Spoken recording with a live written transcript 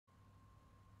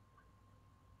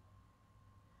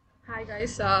Hi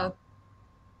guys. The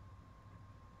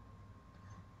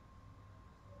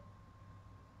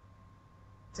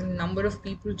number of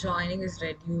people joining is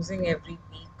reducing every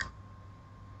week.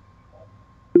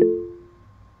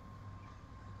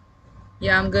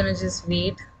 Yeah, I'm gonna just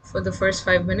wait for the first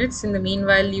 5 minutes. In the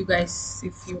meanwhile, you guys,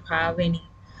 if you have any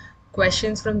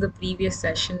questions from the previous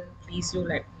session, please do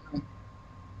let me know.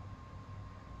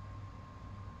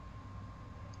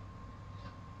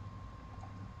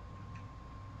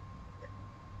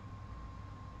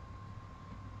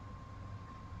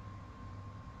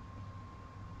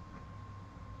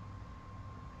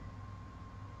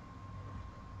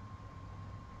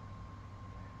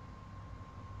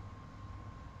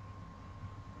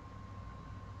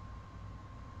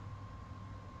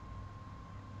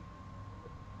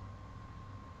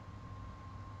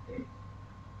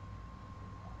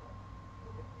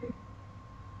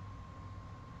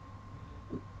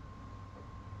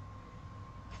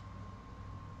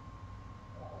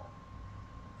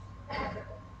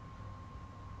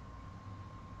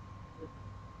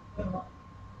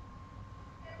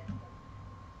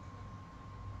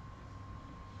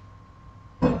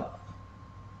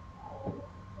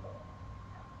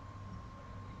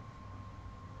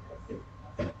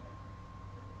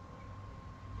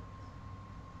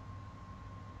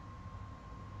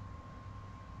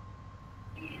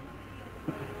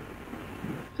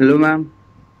 Hello, ma'am.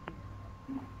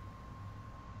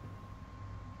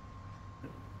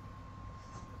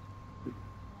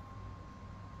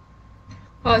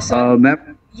 Sorry.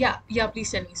 Ma'am, Yeah.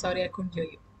 Please tell me. Sorry, I couldn't hear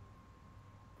you.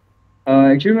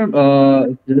 actually, ma'am,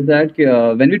 just that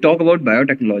when we talk about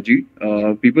biotechnology,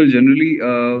 people generally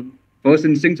first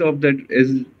instincts of that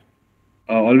is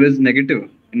always negative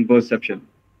in perception.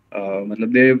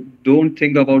 Matlab they don't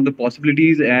think about the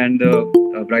possibilities and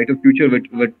the brighter future with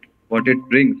what it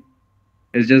brings.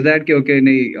 It's just that कि okay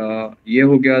नहीं ये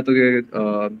हो गया तो ये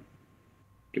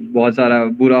बहुत सारा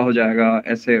बुरा हो जाएगा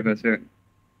ऐसे वैसे.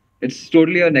 It's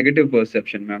totally a negative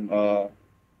perception, ma'am.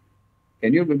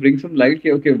 Can you bring some light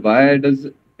here? Okay, why does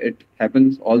it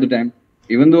happens all the time,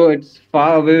 even though it's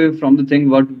far away from the thing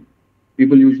what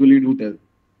people usually do tell?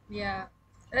 Yeah,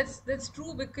 that's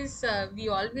true because we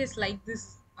always like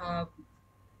this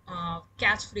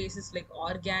catchphrases like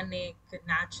organic,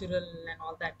 natural, and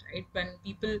all that, right? When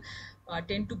people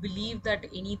tend to believe that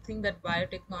anything that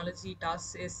biotechnology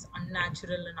does is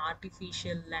unnatural and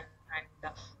artificial and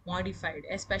modified.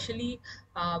 Especially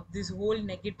this whole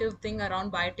negative thing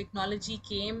around biotechnology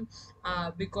came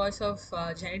because of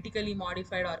genetically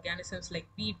modified organisms like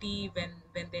pt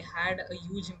when they had a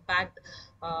huge impact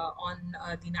on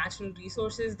the natural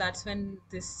resources. That's when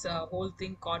this whole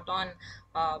thing caught on.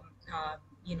 um,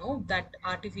 that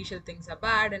artificial things are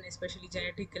bad, and especially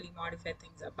genetically modified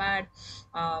things are bad.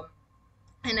 um,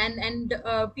 and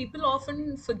people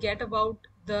often forget about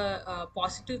the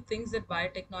positive things that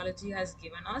biotechnology has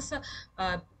given us.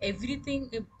 Everything,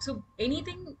 so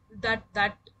anything that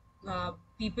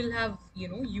people have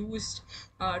used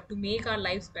to make our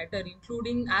lives better,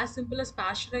 including as simple as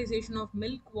pasteurization of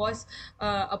milk, was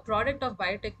a product of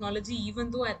biotechnology,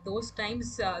 even though at those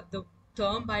times the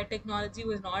term biotechnology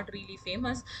was not really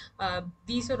famous.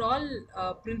 These are all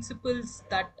principles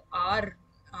that are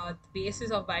the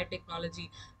basis of biotechnology.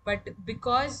 But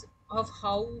because of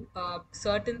how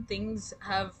certain things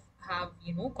have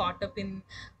caught up in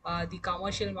the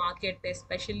commercial market,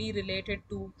 especially related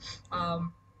to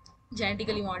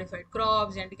genetically modified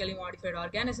crops, genetically modified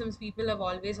organisms, people have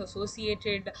always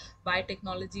associated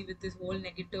biotechnology with this whole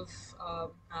negative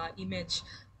image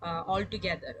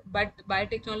altogether. But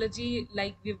biotechnology,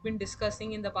 like we've been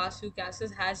discussing in the past few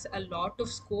classes, has a lot of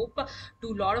scope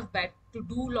to do a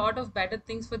lot of better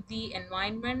things for the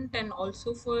environment and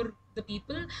also for the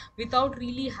people, without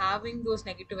really having those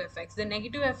negative effects. The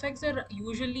negative effects are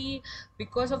usually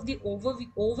because of the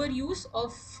overuse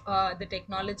of the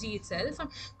technology itself.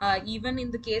 Even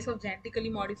in the case of genetically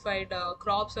modified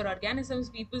crops or organisms,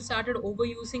 people started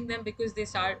overusing them because they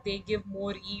give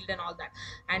more yield and all that.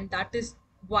 And that is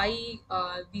why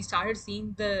we started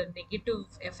seeing the negative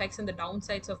effects and the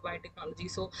downsides of biotechnology.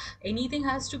 So anything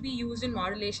has to be used in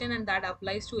moderation, and that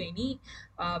applies to any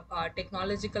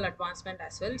technological advancement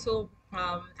as well. So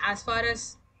as far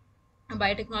as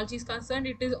biotechnology is concerned,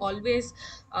 it is always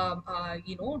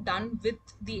done with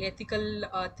the ethical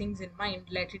things in mind.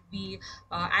 Let it be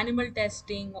animal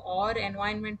testing or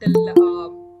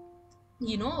environmental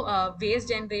waste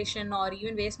generation or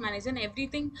even waste management,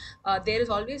 everything. There is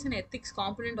always an ethics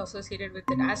component associated with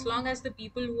it. As long as the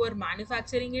people who are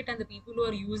manufacturing it and the people who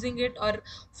are using it are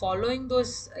following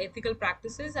those ethical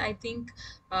practices, I think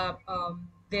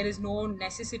there is no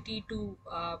necessity to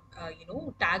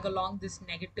tag along this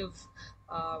negative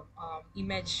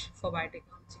image for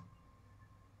biotechnology.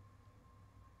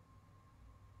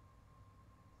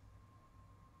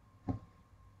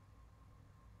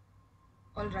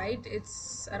 All right,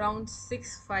 it's around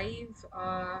 6:05.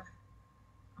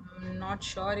 I'm not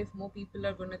sure if more people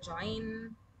are going to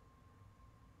join.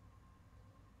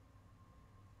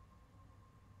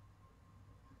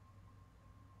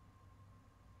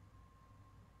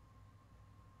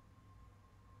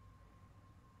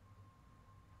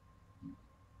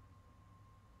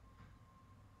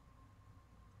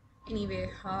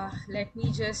 Anyway, let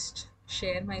me just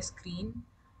share my screen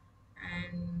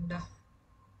and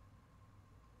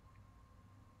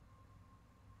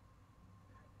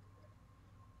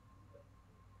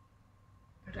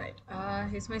right.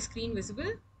 Is my screen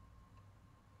visible?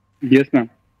 Yes, ma'am.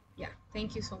 Yeah,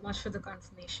 thank you so much for the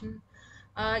confirmation.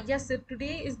 Yes, so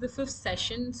today is the fifth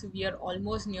session, so we are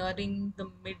almost nearing the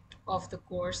mid of the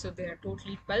course. So there are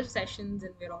totally 12 sessions,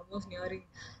 and we're almost nearing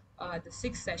the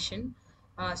sixth session.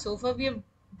 So far, we have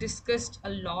discussed a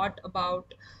lot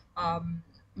about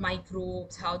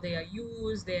microbes, how they are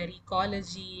used, their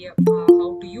ecology,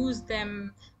 how to use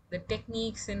them, the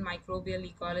techniques in microbial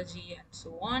ecology, and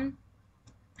so on.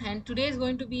 And today is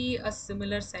going to be a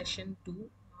similar session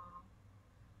too.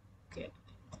 Okay,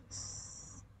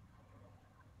 let's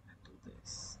do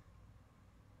this.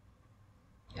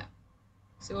 Yeah.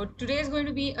 So today is going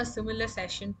to be a similar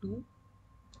session too,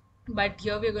 but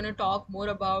here we're going to talk more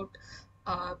about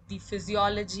the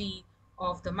physiology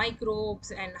of the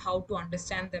microbes and how to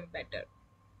understand them better.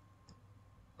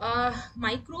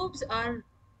 Microbes are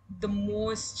the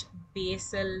most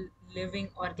basal living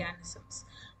organisms.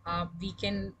 We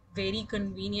can very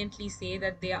conveniently say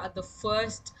that they are the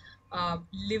first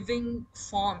living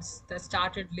forms that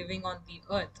started living on the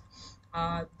earth.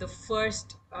 The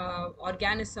first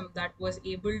organism that was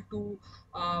able to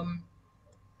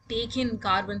take in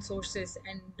carbon sources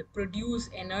and produce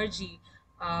energy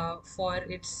for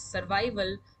its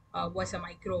survival was a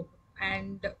microbe.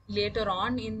 And later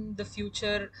on in the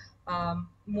future,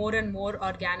 more and more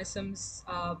organisms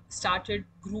started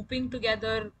grouping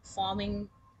together, forming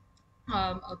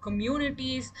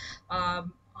communities.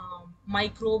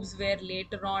 Microbes were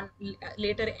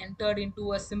later entered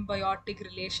into a symbiotic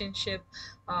relationship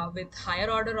with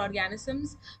higher order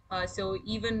organisms. So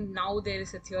even now there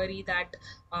is a theory that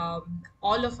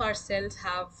all of our cells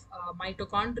have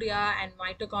mitochondria, and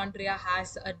mitochondria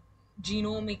has a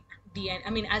genomic DNA. I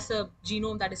mean, as a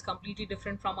genome that is completely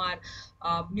different from our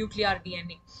nuclear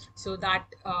DNA. So that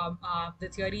the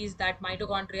theory is that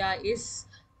mitochondria is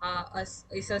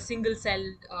a single cell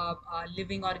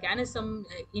living organism,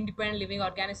 independent living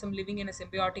organism living in a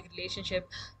symbiotic relationship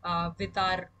with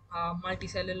our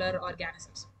multicellular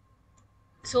organisms.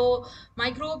 So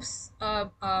microbes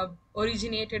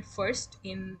originated first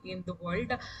in the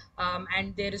world,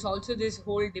 and there is also this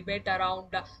whole debate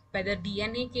around whether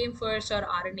DNA came first or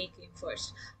RNA came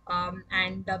first.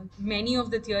 And many of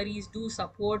the theories do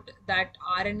support that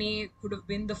RNA could have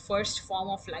been the first form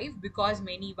of life, because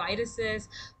many viruses,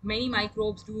 many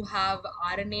microbes do have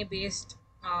RNA based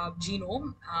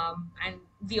genome, and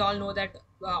we all know that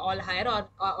all higher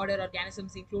order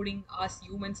organisms, including us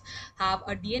humans, have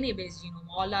a DNA based genome.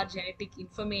 All our genetic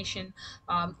information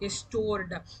is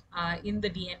stored in the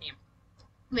DNA,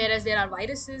 whereas there are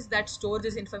viruses that store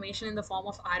this information in the form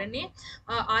of RNA.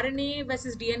 RNA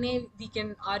versus DNA, we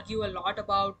can argue a lot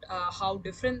about how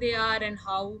different they are, and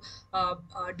how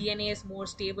DNA is more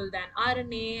stable than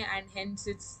RNA, and hence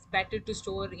it's better to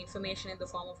store information in the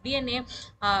form of DNA.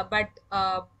 But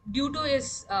due to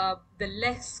its the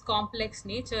less complex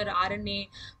nature, RNA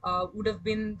would have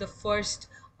been the first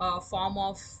form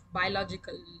of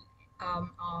biological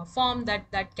form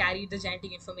that carried the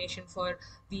genetic information for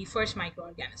the first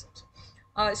microorganisms.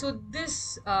 So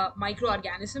these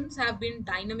microorganisms have been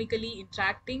dynamically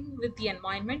interacting with the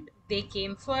environment. They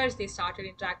came first, they started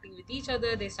interacting with each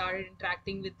other, they started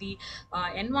interacting with the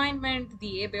environment,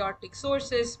 the abiotic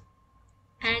sources.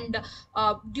 And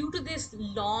due to this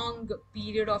long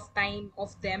period of time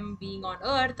of them being on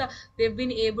earth, they've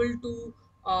been able to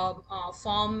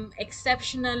form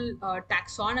exceptional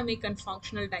taxonomic and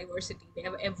functional diversity. They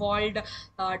have evolved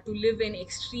to live in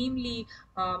extremely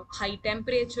high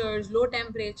temperatures, low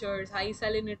temperatures, high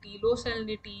salinity, low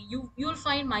salinity. You'll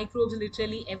find microbes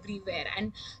literally everywhere,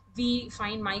 and we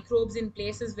find microbes in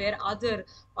places where other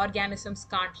organisms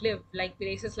can't live, like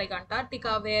places like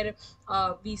Antarctica, where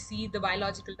we see the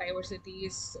biological diversity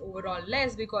is overall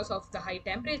less because of the high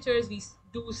temperatures. We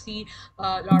do see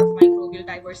a lot of microbial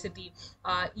diversity,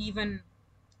 even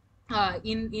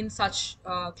in such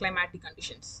climatic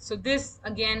conditions. So this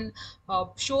again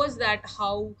shows that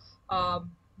how uh,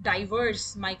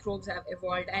 diverse microbes have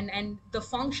evolved, and the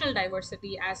functional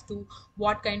diversity as to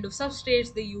what kind of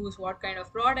substrates they use, what kind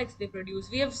of products they produce.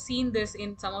 We have seen this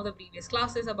in some of the previous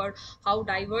classes about how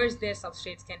diverse their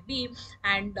substrates can be,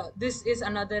 and this is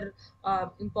another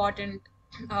important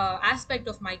aspect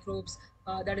of microbes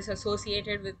that is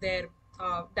associated with their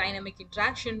dynamic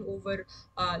interaction over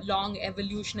long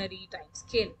evolutionary time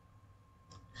scale.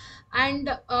 And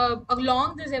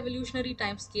along this evolutionary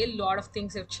time scale, a lot of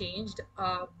things have changed.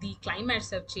 The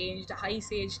climates have changed.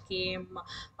 Ice age came.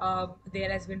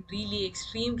 There has been really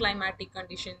extreme climatic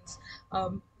conditions.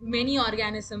 Many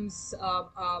organisms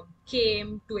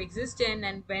came to exist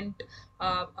and went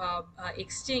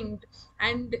extinct.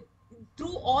 And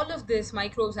through all of this,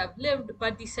 microbes have lived,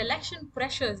 but the selection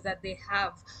pressures that they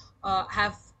have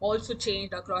also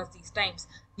changed across these times.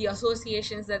 The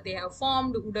associations that they have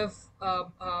formed would have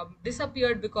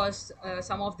disappeared because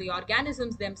some of the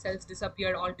organisms themselves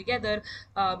disappeared altogether.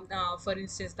 For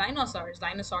instance, dinosaurs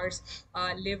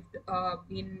lived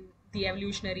in the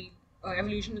evolution,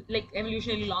 like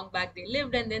evolutionarily long back they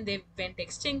lived, and then they went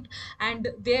extinct, and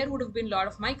there would have been a lot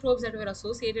of microbes that were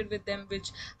associated with them,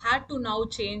 which had to now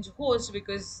change hosts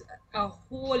because a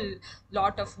whole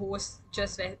lot of hosts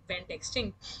just went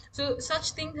extinct. So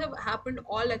such things have happened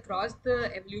all across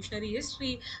the evolutionary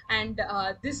history, and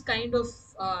this kind of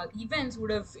events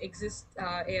would have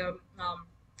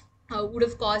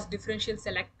caused differential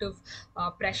selective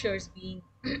pressures being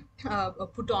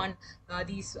put on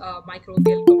these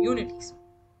microbial communities.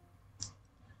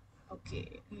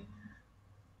 Okay. Yeah.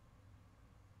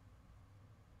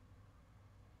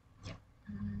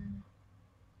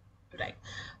 Right.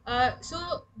 So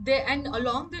there, and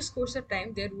along this course of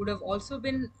time, there would have also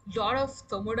been a lot of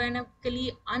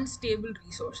thermodynamically unstable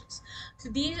resources. So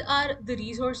these are the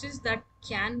resources that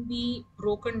can be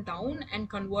broken down and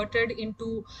converted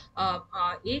into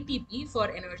ATP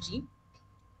for energy.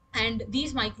 And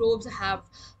these microbes have,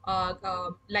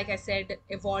 like I said,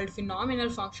 evolved phenomenal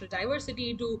functional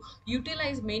diversity to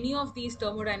utilize many of these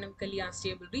thermodynamically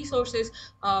unstable resources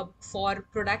for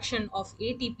production of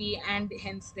ATP and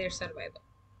hence their survival.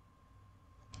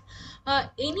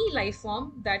 Any life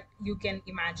form that you can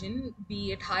imagine,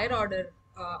 be it higher order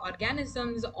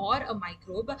organisms or a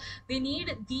microbe, they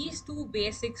need these two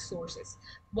basic sources.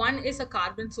 One is a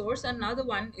carbon source, another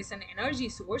one is an energy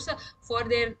source for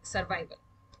their survival.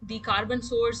 The carbon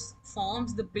source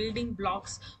forms the building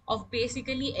blocks of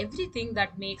basically everything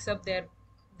that makes up their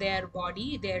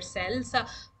body, their cells,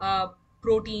 uh,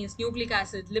 proteins, nucleic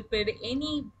acid, lipid,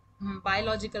 any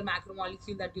biological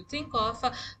macromolecule that you think of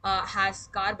has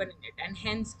carbon in it, and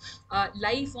hence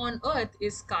life on Earth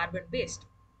is carbon based.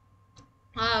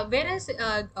 Whereas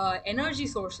energy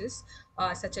sources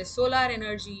such as solar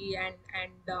energy and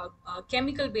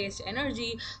chemical based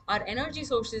energy are energy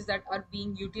sources that are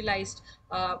being utilized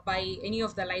by any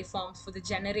of the life forms for the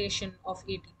generation of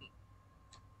ATP.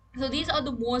 So these are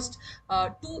the most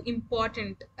two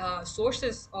important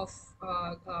sources of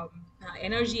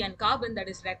energy and carbon that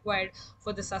is required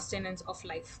for the sustenance of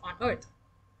life on Earth.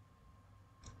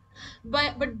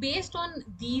 But based on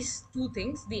these two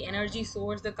things, the energy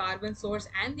source, the carbon source,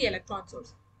 and the electron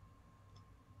source.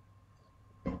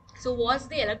 So what's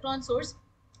the electron source?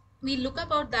 We look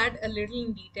about that a little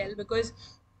in detail because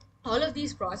all of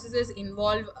these processes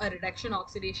involve a reduction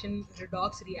oxidation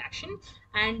redox reaction,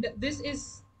 and this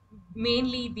is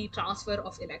mainly the transfer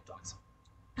of electrons.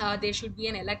 There should be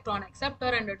an electron acceptor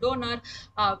and a donor,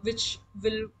 which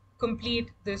will complete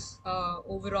this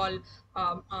overall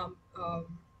um, um,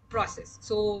 um, process.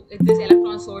 So this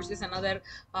electron source is another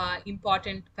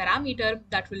important parameter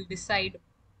that will decide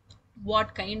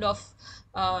what kind of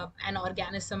an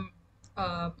organism,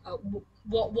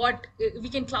 what we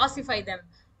can classify them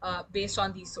based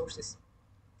on these sources.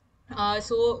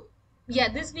 So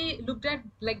yeah, this we looked at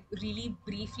like really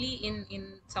briefly in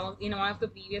one of the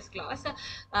previous class,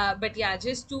 but yeah,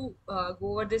 just to go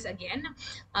over this again,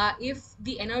 if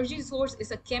the energy source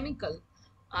is a chemical,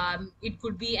 it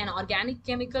could be an organic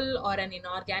chemical or an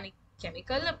inorganic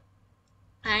chemical,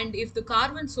 and if the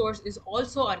carbon source is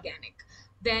also organic,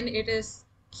 then it is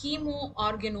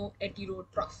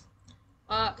chemoorganoheterotroph.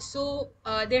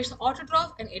 There's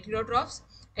autotroph and heterotrophs.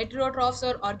 Heterotrophs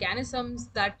are organisms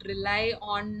that rely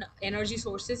on energy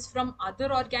sources from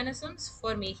other organisms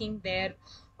for making their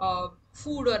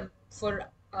food or for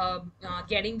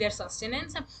getting their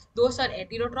sustenance. Those are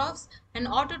heterotrophs, and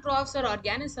autotrophs are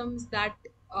organisms that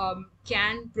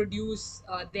can produce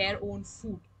their own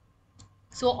food.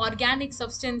 So organic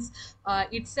substance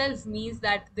itself means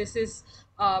that this is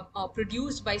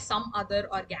produced by some other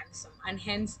organism, and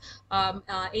hence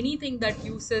anything that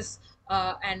uses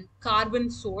an carbon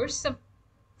source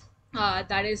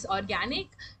that is organic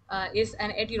is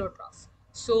an heterotroph.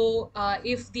 So,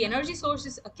 if the energy source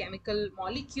is a chemical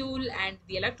molecule and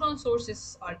the electron source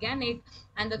is organic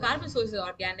and the carbon source is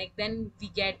organic, then we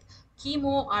get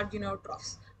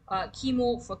chemo-organotrophs.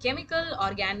 Chemo for chemical,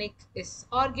 organic is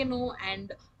organo,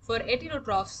 and for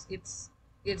heterotrophs, it's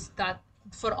that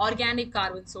for organic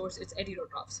carbon source, it's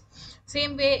heterotrophs.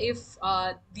 Same way, if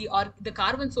the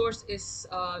carbon source is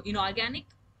inorganic,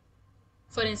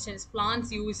 for instance,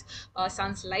 plants use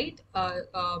sunlight.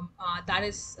 That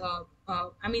is,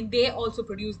 I mean, they also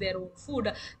produce their own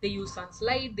food. They use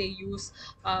sunlight. They use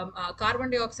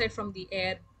carbon dioxide from the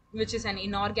air, which is an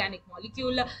inorganic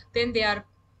molecule. Then they are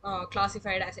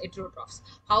classified as heterotrophs.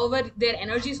 However, their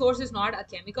energy source is not a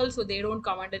chemical, so they don't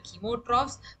come under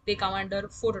chemotrophs. They come under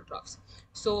phototrophs.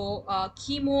 So,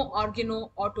 chemo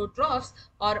organo autotrophs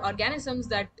are organisms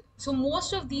that. So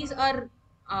most of these are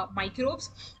microbes.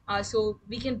 So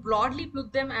we can broadly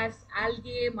put them as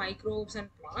algae, microbes, and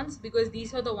plants, because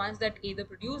these are the ones that either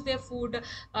produce their food.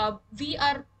 We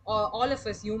are all of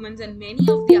us humans and many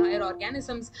of the higher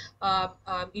organisms,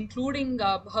 including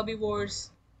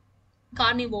herbivores,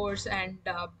 carnivores, and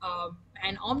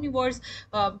omnivores.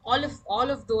 All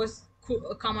of those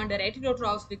come under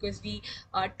heterotrophs, because we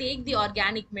take the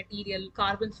organic material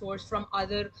carbon source from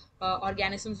other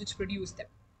organisms which produce them.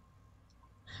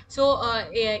 So,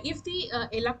 if the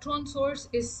electron source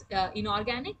is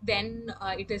inorganic, then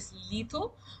it is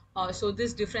litho. So,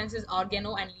 this difference is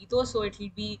organo and litho. So, it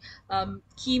will be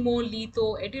chemo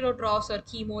litho heterotrophs or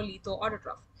chemo litho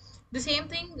autotroph. The same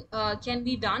thing can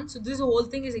be done. So, this whole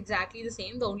thing is exactly the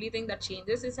same. The only thing that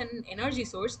changes is an energy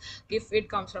source if it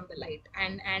comes from the light.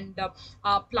 And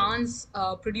plants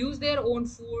produce their own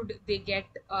food. They get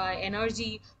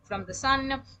energy from the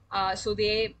sun. So,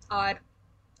 they are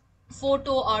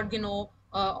photoorgano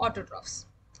autotrophs.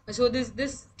 So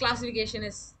this classification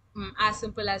is as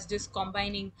simple as just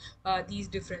combining these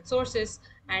different sources,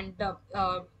 and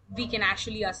we can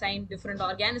actually assign different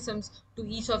organisms to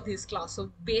each of these class.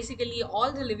 So basically,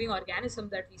 all the living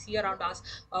organisms that we see around us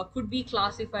could be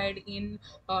classified in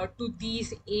to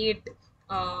these eight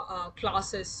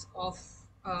classes of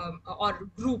or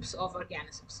groups of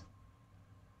organisms.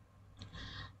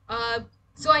 Uh,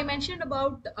 so I mentioned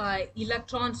about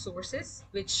electron sources,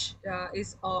 which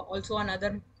is also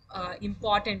another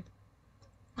important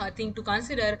thing to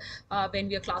consider when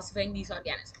we are classifying these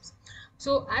organisms.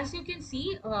 So as you can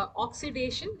see,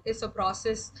 oxidation is a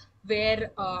process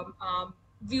where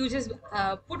we just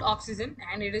put oxygen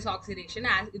and it is oxidation.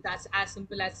 As that's as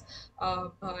simple as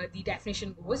the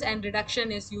definition goes. And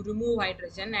reduction is you remove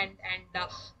hydrogen, and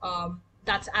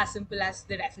that's as simple as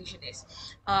the definition is.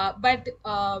 But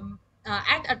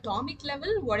at atomic level,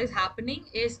 what is happening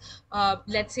is,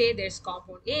 let's say there's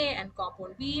compound A and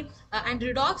compound B, and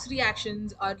redox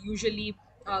reactions are usually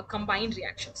combined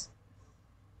reactions.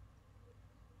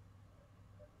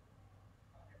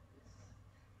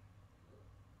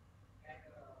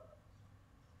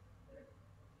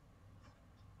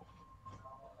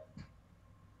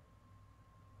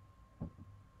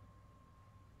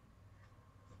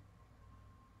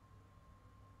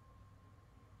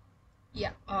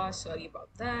 Yeah, sorry about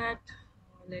that.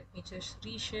 Let me just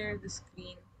reshare the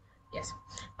screen. Yes,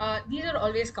 these are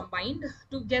always combined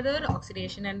together.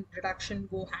 Oxidation and reduction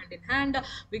go hand in hand,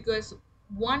 because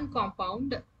one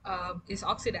compound is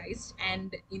oxidized,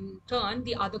 and in turn,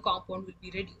 the other compound will be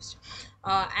reduced.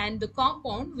 And the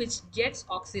compound which gets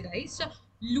oxidized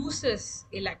loses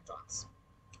electrons,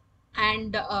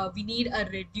 and we need a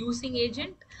reducing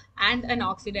agent and an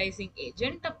oxidizing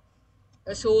agent.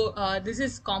 So this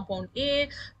is compound A.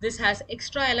 This has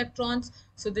extra electrons,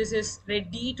 so this is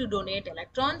ready to donate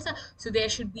electrons. So there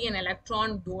should be an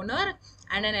electron donor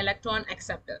and an electron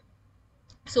acceptor.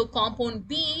 So compound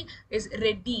B is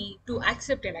ready to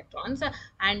accept electrons,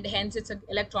 and hence it's an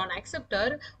electron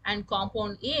acceptor. And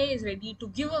compound A is ready to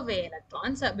give away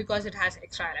electrons because it has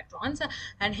extra electrons,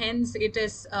 and hence it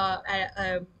is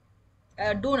a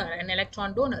donor, an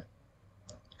electron donor.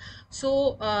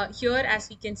 So here, as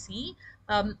we can see,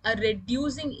 a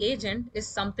reducing agent is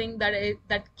something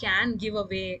that can give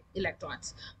away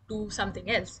electrons to something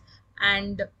else,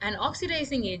 and an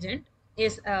oxidizing agent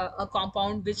is a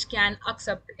compound which can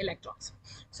accept electrons.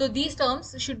 So these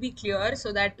terms should be clear,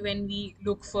 so that when we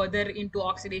look further into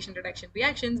oxidation reduction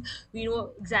reactions, we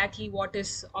know exactly what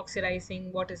is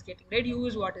oxidizing, what is getting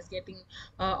reduced, what is getting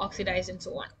oxidized, and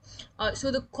so on.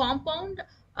 So the compound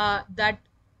that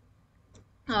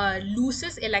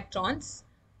loses electrons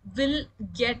will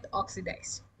get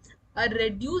oxidized. A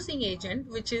reducing agent,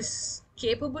 which is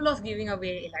capable of giving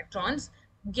away electrons,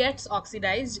 gets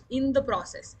oxidized in the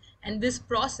process, and this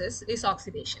process is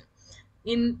oxidation.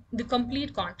 In the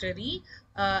complete contrary,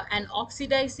 an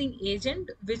oxidizing agent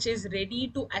which is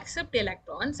ready to accept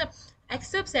electrons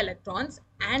accepts electrons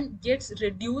and gets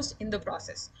reduced in the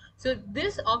process. So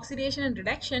this oxidation and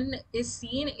reduction is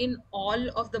seen in all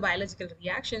of the biological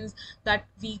reactions that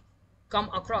we come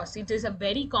across. It is a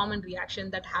very common reaction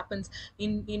that happens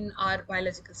in our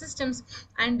biological systems,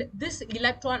 and this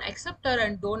electron acceptor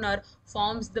and donor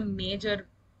forms the major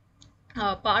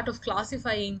part of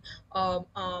classifying or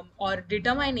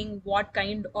determining what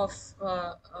kind of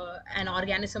an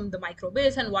organism the microbe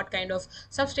is and what kind of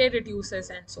substrate it uses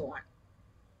and so on.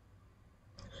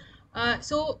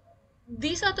 So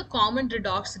these are the common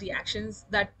redox reactions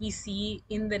that we see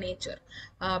in the nature.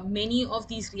 Many of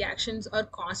these reactions are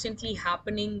constantly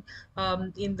happening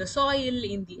in the soil,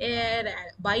 in the air.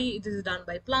 By this is done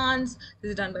by plants, this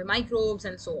is done by microbes,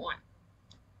 and so on.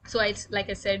 So it's like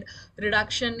I said,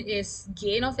 reduction is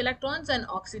gain of electrons and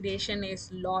oxidation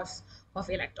is loss of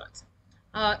electrons.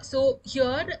 So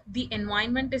here the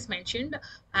environment is mentioned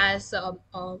as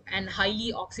an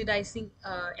highly oxidizing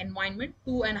environment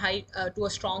to to a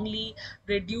strongly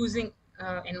reducing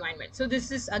environment. So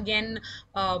this is again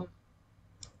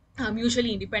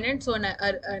mutually independent. So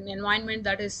an environment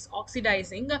that is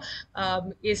oxidizing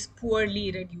is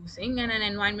poorly reducing, and an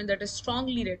environment that is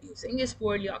strongly reducing is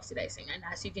poorly oxidizing. And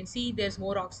as you can see, there's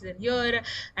more oxygen here,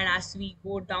 and as we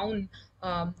go down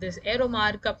this arrow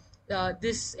mark,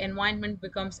 this environment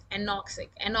becomes anoxic.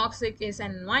 Anoxic is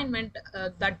an environment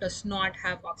that does not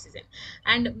have oxygen,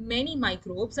 and many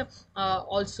microbes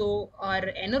also are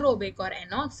anaerobic or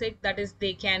anoxic, that is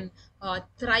they can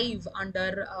thrive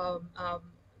under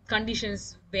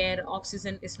conditions where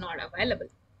oxygen is not available.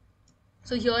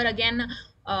 So here again,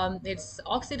 it's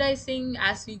oxidizing.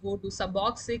 As we go to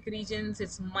suboxic regions,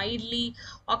 it's mildly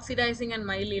oxidizing and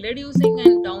mildly reducing,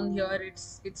 and down here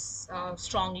it's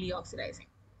strongly oxidizing.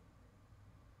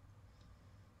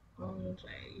 All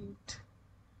right.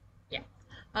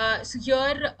 Yeah. So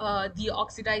here the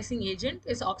oxidizing agent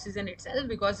is oxygen itself,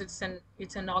 because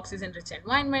it's an oxygen rich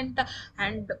environment,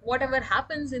 and whatever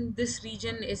happens in this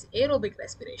region is aerobic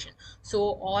respiration.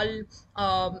 So all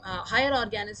higher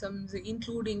organisms,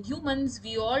 including humans,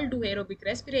 we all do aerobic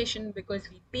respiration because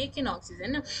we take in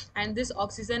oxygen, and this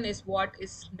oxygen is what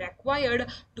is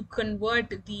required to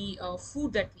convert the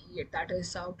food that we eat. That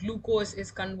is, glucose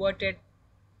is converted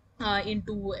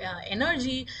into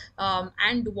energy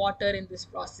and water in this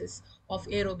process of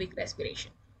aerobic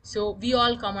respiration. So we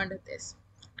all come under this.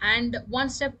 And one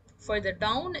step further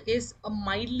down is a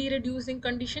mildly reducing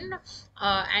condition,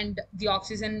 and the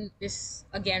oxygen is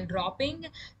again dropping.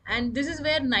 And this is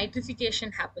where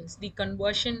nitrification happens. The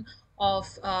conversion of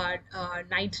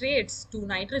nitrates to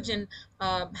nitrogen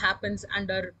happens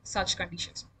under such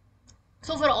conditions.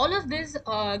 So for all of this,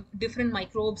 different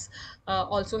microbes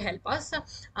also help us,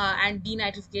 and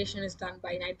denitrification is done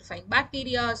by nitrifying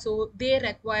bacteria, so they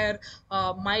require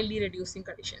mildly reducing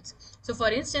conditions. So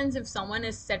for instance, if someone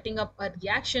is setting up a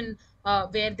reaction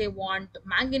where they want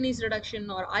manganese reduction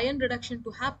or iron reduction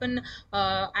to happen,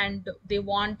 and they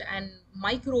want an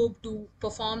microbe to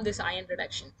perform this iron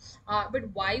reduction, but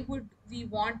why would we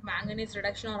want manganese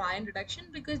reduction or iron reduction?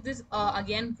 Because this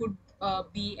again could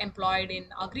be employed in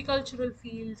agricultural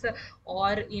fields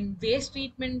or in waste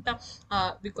treatment,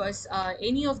 because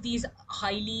any of these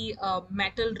highly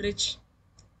metal rich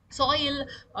soil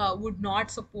would not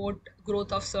support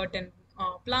growth of certain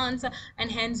plants,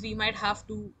 and hence we might have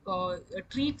to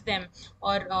treat them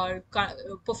or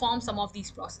perform some of these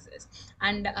processes.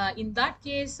 And in that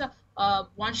case,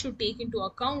 one should take into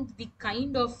account the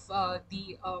kind of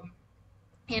the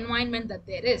environment that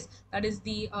there is, that is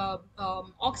the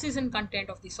oxygen content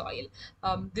of the soil.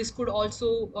 This could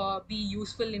also be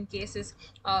useful in cases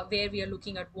where we are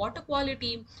looking at water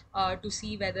quality, to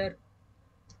see whether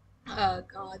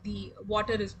the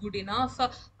water is good enough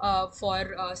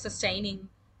for sustaining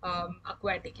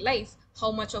aquatic life,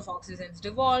 how much of oxygen is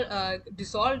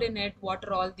dissolved in it, what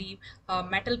are all the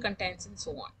metal contents, and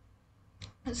so on.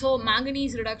 So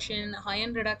manganese reduction,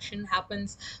 iron reduction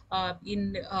happens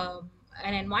in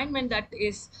an environment that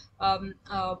is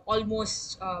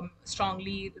almost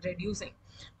strongly reducing.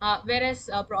 Whereas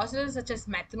processes such as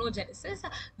methanogenesis,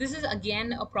 this is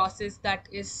again a process that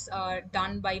is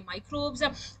done by microbes.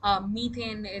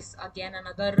 Methane is again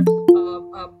another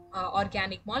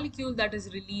organic molecule that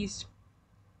is released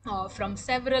from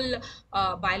several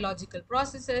biological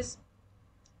processes.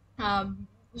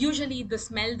 usually the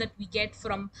smell that we get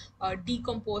from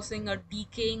decomposing or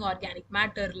decaying organic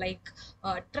matter, like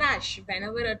trash.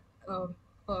 Whenever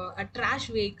a trash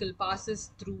vehicle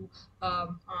passes through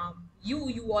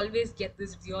you always get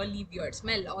this really weird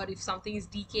smell. Or if something is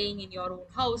decaying in your own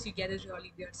house, you get this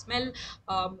really weird smell,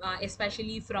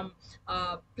 especially from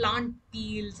plant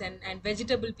peels and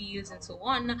vegetable peels and so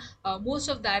on. Most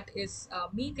of that is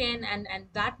methane, and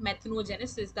that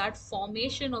methanogenesis, that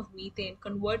formation of methane,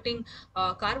 converting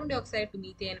carbon dioxide to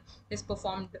methane, is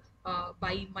performed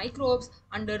by microbes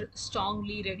under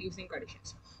strongly reducing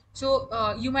conditions.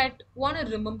 So you might want to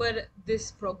remember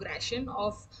this progression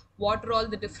of what are all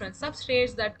the different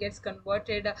substrates that gets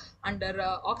converted under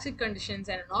oxic conditions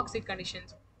and anoxic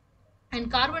conditions. And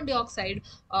carbon dioxide,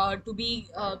 to be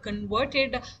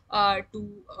converted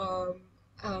to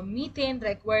methane,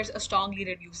 requires a strongly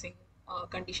reducing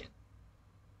condition.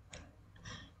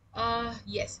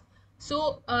 Yes.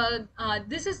 So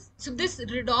this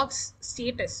redox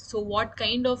status. So what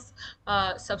kind of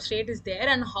substrate is there,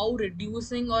 and how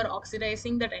reducing or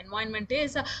oxidizing that environment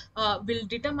is, will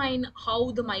determine how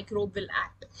the microbe will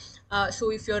act. So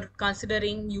if you're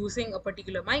considering using a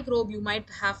particular microbe, you might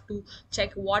have to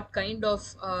check what kind of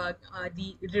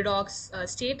the redox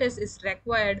status is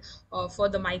required for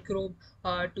the microbe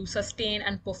to sustain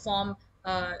and perform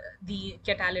the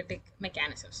catalytic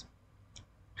mechanisms.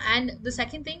 And the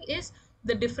second thing is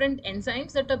the different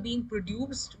enzymes that are being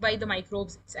produced by the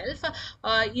microbes itself.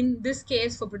 In this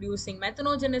case, for producing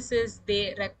methanogenesis,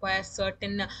 they require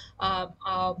certain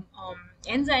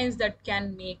enzymes that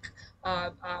can make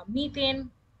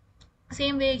methane.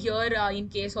 Same way here, in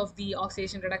case of the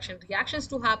oxidation reduction reactions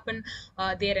to happen,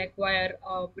 they require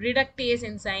reductase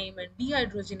enzyme and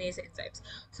dehydrogenase enzymes.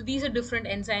 So these are different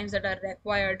enzymes that are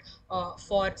required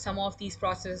for some of these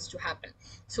processes to happen.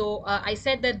 So I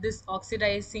said that this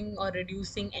oxidizing or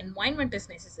reducing environment is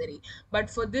necessary, but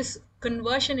for this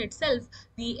conversion itself,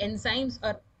 the enzymes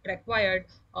are required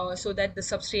so that the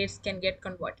substrates can get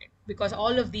converted, because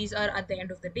all of these are at the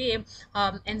end of the day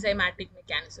enzymatic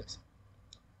mechanisms.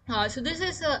 So this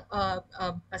is a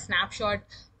snapshot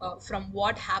from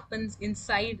what happens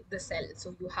inside the cell.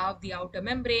 So you have the outer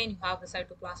membrane, you have the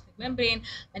cytoplasmic membrane,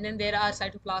 and then there are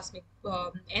cytoplasmic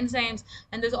enzymes,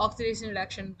 and this oxidation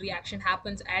reduction reaction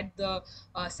happens at the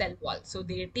cell wall. So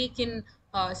they take in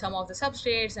some of the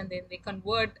substrates, and then they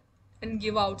convert and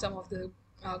give out some of the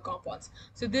compounds.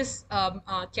 So this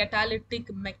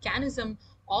catalytic mechanism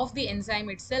of the enzyme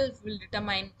itself will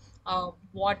determine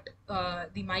what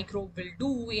the microbe will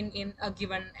do in a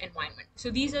given environment. So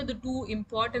these are the two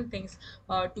important things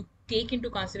to take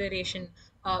into consideration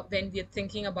when we are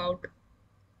thinking about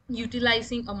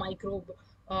utilizing a microbe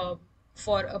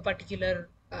for a particular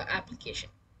application.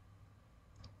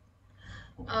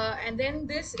 And then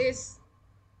this is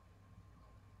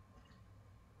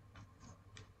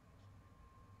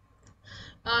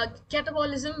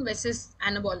catabolism versus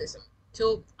anabolism.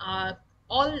 So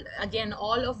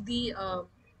all of the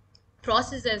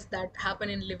processes that happen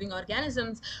in living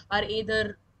organisms are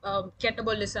either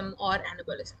catabolism or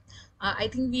anabolism. I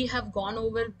think we have gone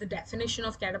over the definition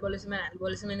of catabolism and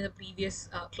anabolism in the previous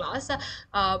class,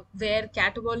 where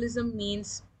catabolism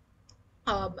means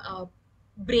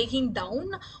breaking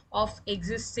down of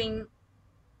existing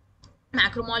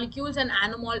macromolecules, and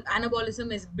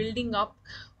anabolism is building up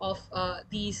of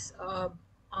these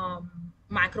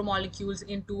macromolecules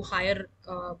into higher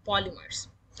polymers.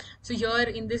 So here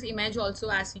in this image also,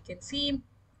 as we can see,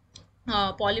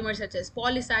 polymers such as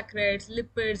polysaccharides,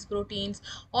 lipids, proteins,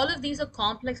 all of these are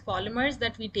complex polymers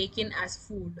that we take in as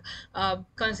food.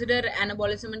 Consider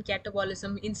anabolism and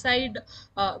catabolism inside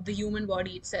the human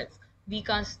body itself.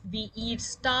 We eat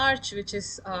starch, which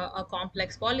is a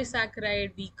complex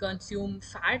polysaccharide. We consume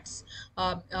fats,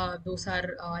 those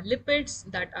are lipids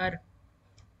that are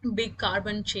big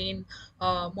carbon chain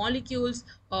molecules.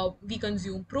 We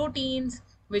consume proteins,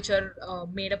 which are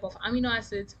made up of amino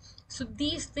acids. So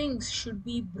these things should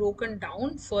be broken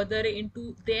down further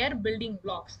into their building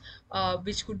blocks,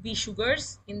 which could be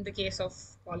sugars in the case of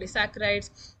polysaccharides,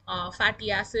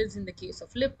 fatty acids in the case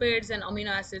of lipids, and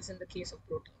amino acids in the case of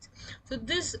proteins. So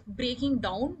this breaking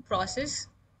down process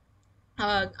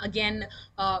again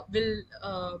will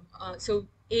so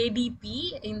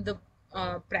ADP in the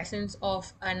presence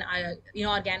of an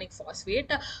inorganic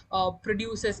phosphate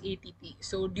produces ATP.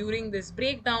 So during this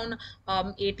breakdown,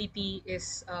 ATP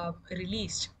is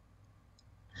released,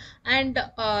 and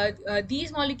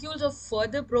these molecules are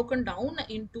further broken down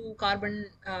into carbon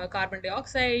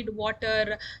dioxide,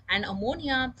 water, and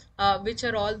ammonia, which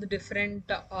are all the different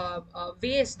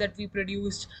ways that we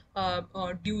produced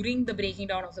during the breaking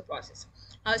down of the process.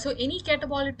 So any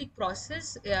catabolic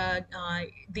process,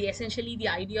 the essentially the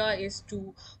idea is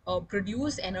to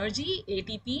produce energy,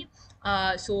 ATP.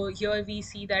 So here we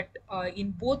see that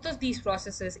in both of these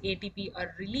processes, ATP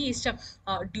are released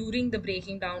during the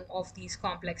breaking down of these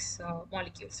complex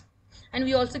molecules. And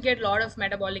we also get a lot of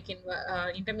metabolic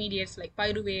intermediates like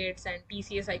pyruvates and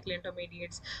TCA cycle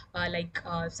intermediates like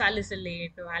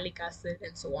salicylate, malic acid,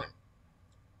 and so on,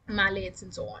 malates,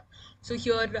 and so on. So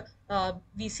here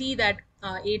we see that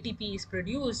ATP is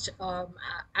produced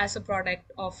as a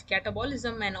product of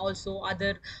catabolism and also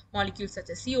other molecules such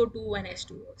as CO2 and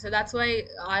H2O. So that's why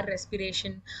our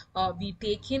respiration, we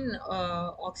take in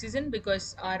oxygen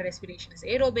because our respiration is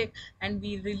aerobic, and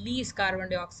we release carbon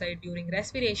dioxide during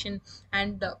respiration.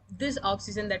 And this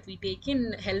oxygen that we take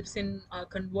in helps in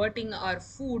converting our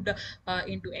food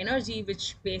into energy,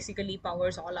 which basically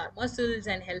powers all our muscles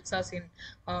and helps us in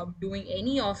doing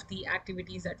any of the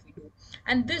activities that we do.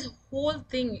 And this whole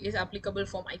thing is applicable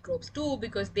for microbes too,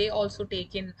 because they also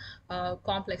take in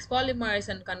complex polymers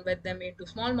and convert them into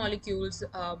small molecules,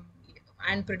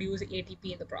 and produce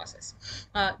ATP in the process.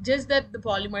 Just that the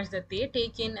polymers that they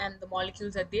take in and the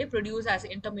molecules that they produce as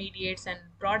intermediates and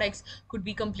products could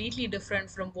be completely different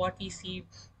from what we see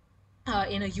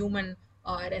in a human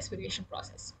respiration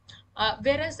process.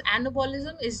 Whereas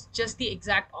anabolism is just the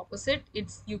exact opposite.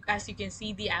 It's you as you can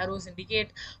see, the arrows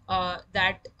indicate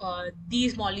that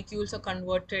these molecules are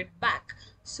converted back.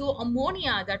 So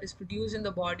ammonia that is produced in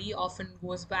the body often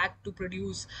goes back to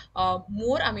produce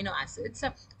more amino acids,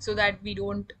 so that we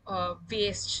don't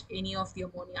waste any of the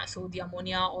ammonia. So the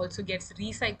ammonia also gets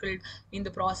recycled in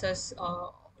the process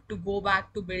to go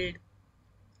back to build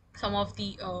some of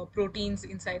the proteins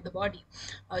inside the body.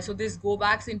 So this go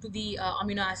backs into the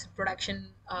amino acid production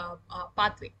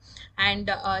pathway.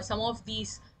 And some of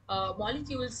these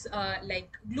molecules like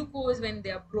glucose, when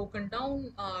they are broken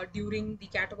down during the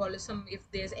catabolism, if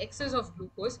there's excess of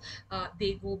glucose,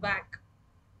 they go back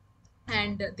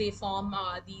and they form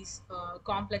these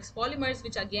complex polymers,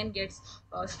 which again gets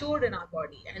stored in our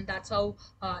body. And that's how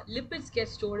lipids get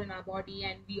stored in our body.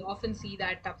 And we often see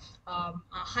that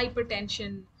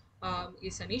hypertension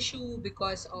is an issue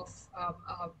because of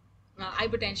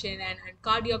hypertension and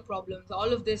cardiac problems.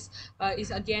 All of this is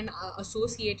again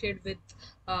associated with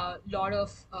a lot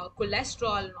of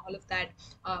cholesterol and all of that,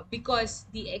 because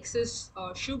the excess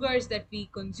sugars that we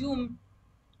consume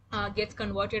gets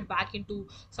converted back into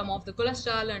some of the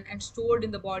cholesterol and stored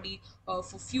in the body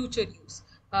for future use.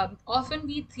 Often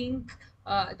we think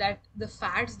that the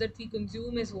fats that we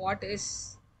consume is what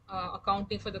is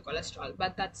accounting for the cholesterol,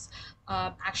 but that's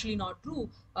actually not true.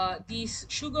 These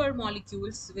sugar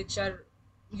molecules, which are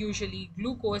usually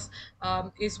glucose,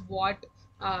 is what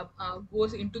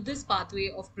goes into this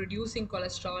pathway of producing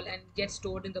cholesterol and gets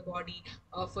stored in the body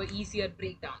for easier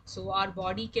breakdown. So our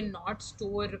body cannot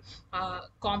store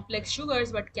complex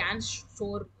sugars but can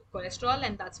store cholesterol,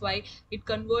 and that's why it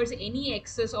converts any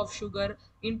excess of sugar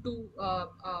into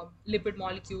lipid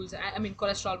molecules, I mean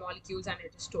cholesterol molecules, and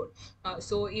it is stored.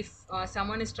 So if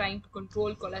someone is trying to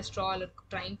control cholesterol or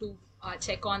trying to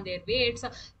check on their weights,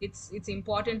 it's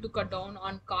important to cut down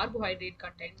on carbohydrate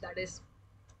content, that is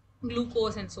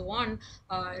glucose and so on,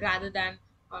 rather than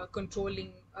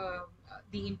controlling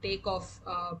the intake of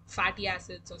fatty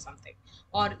acids or something,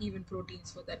 or even proteins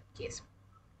for that case.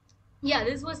 Yeah,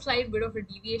 this was slight bit of a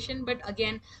deviation, but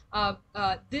again,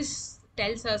 this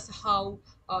tells us how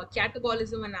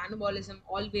catabolism and anabolism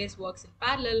always works in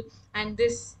parallel, and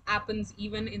this happens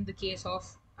even in the case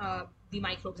of the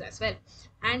microbes as well.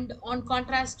 And on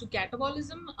contrast to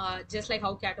catabolism, just like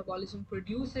how catabolism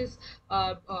produces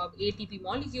ATP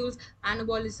molecules,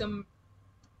 anabolism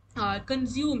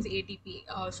consumes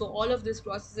ATP. So all of these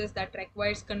processes that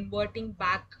requires converting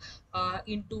back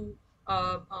into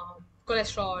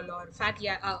cholesterol or fatty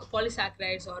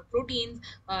polysaccharides or proteins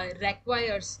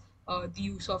requires the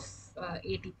use of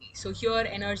ATP. So here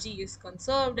energy is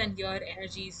conserved and here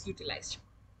energy is utilized.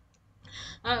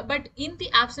 But in the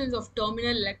absence of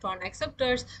terminal electron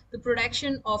acceptors, the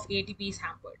production of ATP is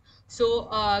hampered. So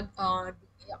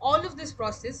all of this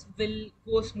process will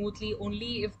go smoothly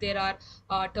only if there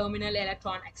are terminal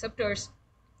electron acceptors.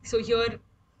 So here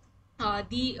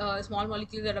the small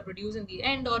molecules that are produced in the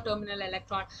end are terminal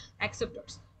electron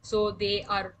acceptors. So they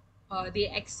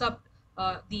accept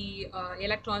the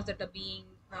electrons that are being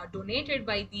donated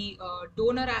by the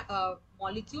donor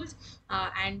molecules,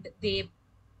 and they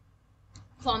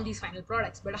form these final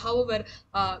products. But however,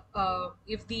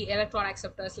 if the electron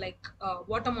acceptors like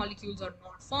water molecules are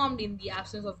not formed in the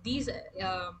absence of these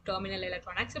terminal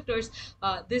electron acceptors,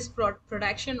 this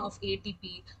production of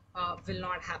ATP will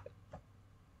not happen.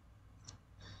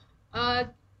 Uh,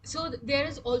 there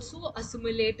is also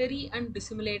assimilatory and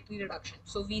dissimilatory reduction.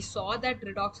 So we saw that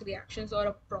redox reactions are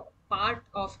a part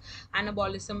of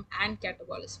anabolism and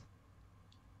catabolism.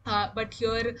 But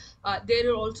here there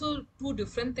are also two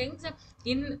different things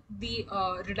in the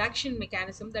reduction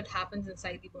mechanism that happens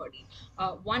inside the body.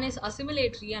 One is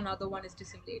assimilatory, another one is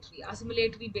dissimilatory.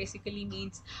 Assimilatory basically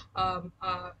means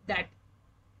that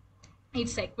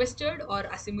it's sequestered or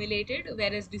assimilated,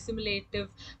 whereas dissimilative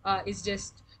is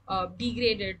just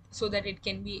degraded so that it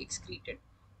can be excreted.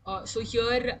 So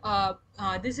here,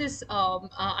 this is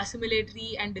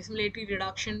assimilatory and dissimilatory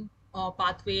reduction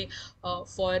pathway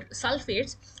for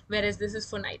sulfates, whereas this is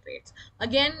for nitrates.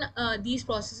 Again, these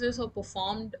processes are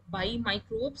performed by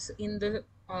microbes in the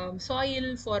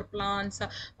soil for plants.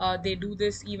 They do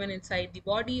this even inside the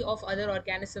body of other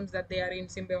organisms that they are in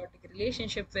symbiotic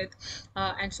relationship with,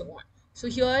 and so on. So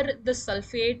here the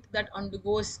sulfate that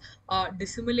undergoes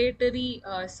dissimilatory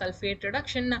sulfate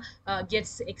reduction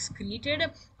gets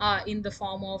excreted in the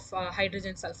form of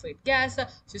hydrogen sulfate gas.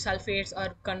 So sulfates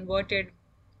are converted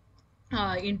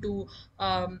into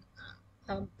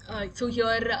so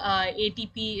here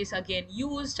ATP is again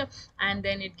used, and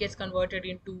then it gets converted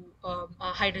into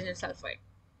hydrogen sulfide.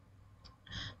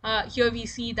 Here we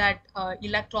see that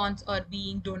electrons are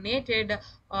being donated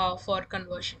for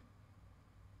conversion.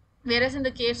 Whereas in the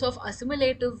case of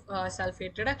assimilative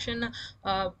sulfate reduction,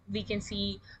 we can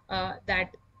see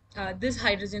that this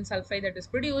hydrogen sulfide that is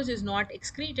produced is not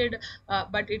excreted,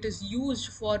 but it is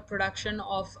used for production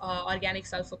of organic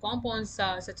sulfur compounds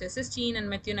such as cysteine and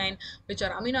methionine, which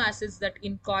are amino acids that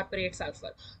incorporate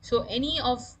sulfur. So any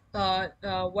of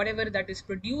whatever that is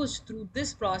produced through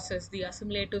this process, the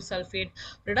assimilative sulfate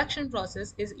reduction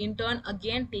process, is in turn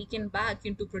again taken back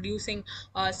into producing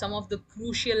some of the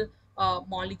crucial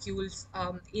molecules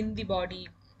in the body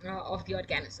of the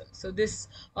organism. So this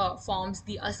forms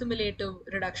the assimilative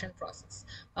reduction process.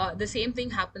 The same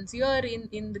thing happens here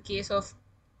in the case of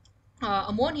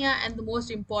ammonia, and the most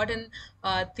important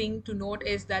thing to note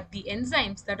is that the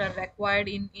enzymes that are required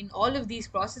in all of these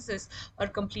processes are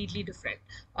completely different.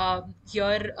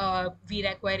 Here we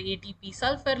require ATP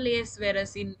sulfurlase,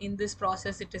 whereas in this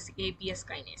process it is APS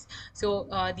kinase. So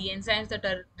the enzymes that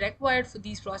are required for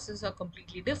these processes are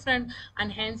completely different,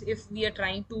 and hence if we are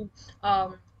trying to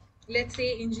let's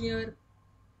say engineer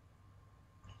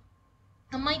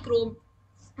a microbe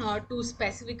to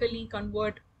specifically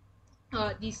convert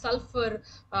the sulfur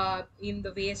in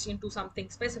the waste into something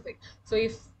specific. So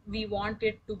if we want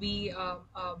it to be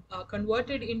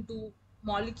converted into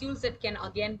molecules that can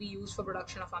again be used for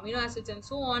production of amino acids and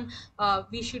so on,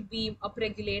 we should be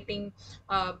upregulating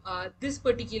this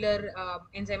particular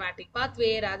enzymatic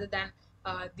pathway rather than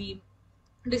the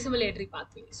dissimilatory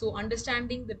pathway. So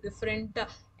understanding the different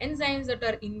enzymes that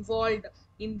are involved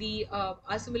in the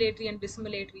assimilatory and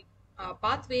dissimilatory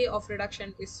pathway of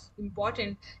reduction is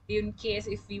important in case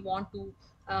if we want to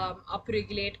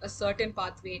upregulate a certain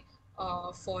pathway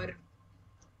for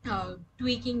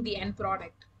tweaking the end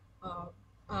product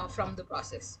from the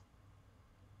process.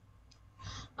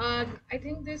 I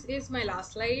think this is my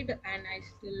last slide, and I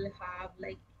still have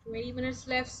like 20 minutes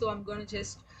left, so I'm going to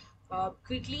just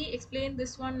quickly explain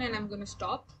this one and I'm going to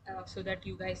stop so that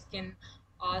you guys can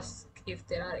ask if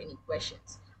there are any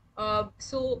questions.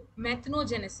 So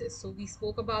methanogenesis. So we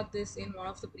spoke about this in one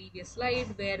of the previous slide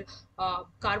where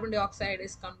carbon dioxide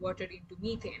is converted into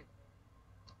methane.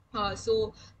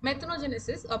 So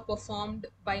methanogenesis are performed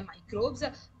by microbes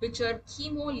which are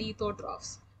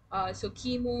chemolithotrophs. So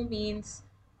chemo means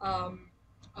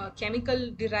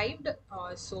chemical derived.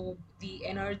 So the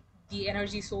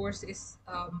energy source is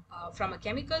from a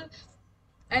chemical,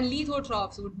 and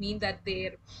lithotrophs would mean that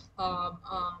their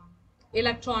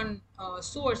electron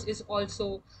source is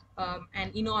also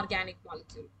an inorganic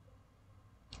molecule.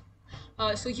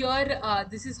 So here,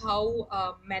 this is how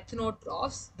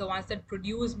methanotrophs, the ones that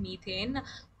produce methane,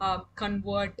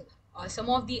 convert some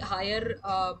of the higher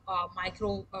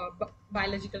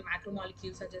biological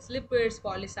macromolecules such as lipids,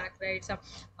 polysaccharides.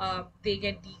 They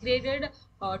get degraded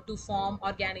to form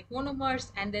organic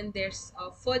monomers, and then there's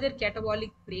further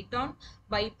catabolic breakdown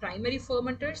by primary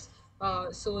fermenters.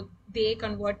 So they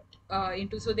convert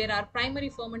into, so there are primary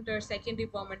fermenters, secondary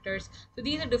fermenters. So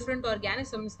these are different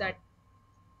organisms that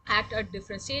act at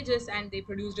different stages, and they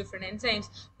produce different enzymes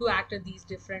to act at these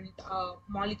different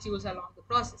molecules along the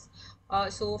process.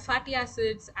 So fatty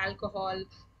acids, alcohol,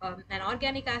 and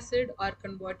organic acid are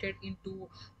converted into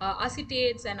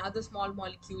acetates and other small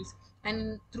molecules,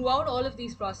 and throughout all of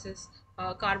these processes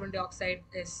carbon dioxide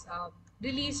is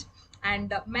released, and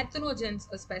methanogens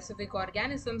are specific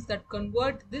organisms that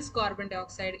convert this carbon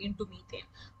dioxide into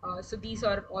methane. So these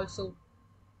are also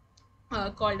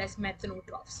called as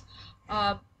methanotrophs.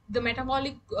 Uh, the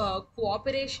metabolic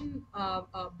cooperation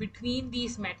between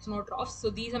these methanotrophs. So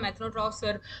these are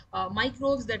methanotrophs are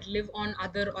microbes that live on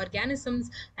other organisms,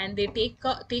 and they take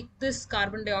this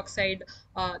carbon dioxide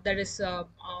that is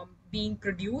being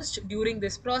produced during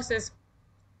this process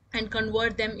and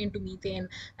convert them into methane,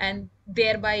 and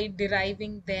thereby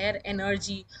deriving their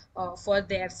energy for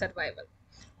their survival.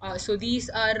 So these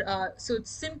are so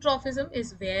syntrophism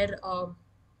is where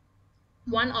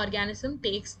one organism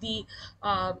takes the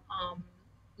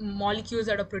molecules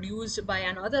that are produced by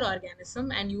another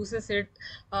organism and uses it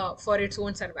for its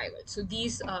own survival. So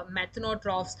these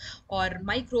methanotrophs or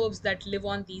microbes that live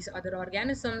on these other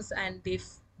organisms, and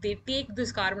they take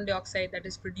this carbon dioxide that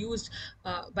is produced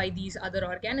by these other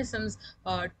organisms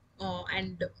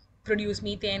and produce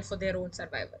methane for their own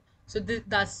survival. So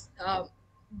thus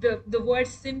the word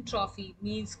syntrophy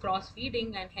means cross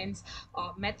feeding, and hence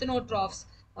methanotrophs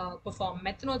perform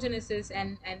methanogenesis,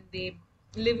 and they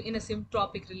live in a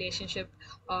symbiotic relationship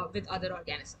with other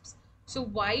organisms. So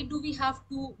why do we have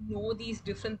to know these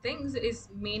different things is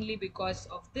mainly because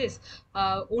of this.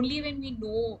 Only when we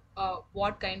know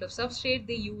what kind of substrate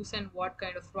they use and what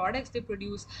kind of products they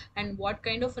produce and what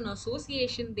kind of an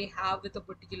association they have with a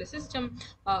particular system,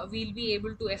 we'll be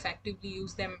able to effectively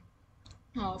use them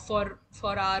for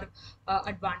our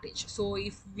advantage. So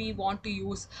if we want to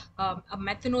use a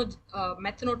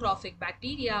methanotrophic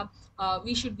bacteria,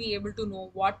 we should be able to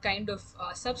know what kind of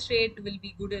substrate will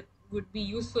be would be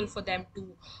useful for them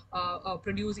to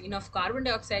produce enough carbon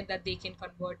dioxide that they can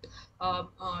convert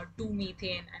to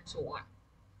methane and so on.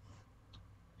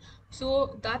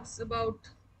 So that's about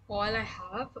all I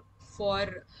have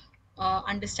for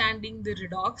understanding the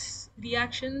redox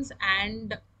reactions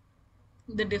and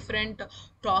the different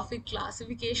trophic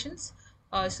classifications.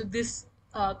 So this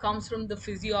comes from the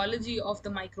physiology of the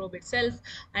microbe itself,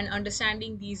 and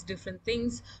understanding these different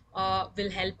things will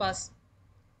help us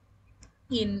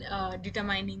in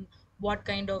determining what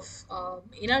kind of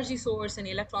energy source and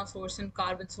electron source and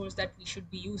carbon source that we should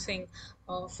be using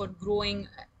for growing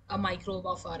a microbe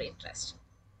of our interest.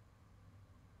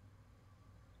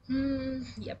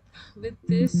 Yep. With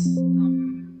this,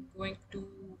 I'm going to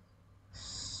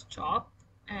stop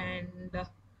and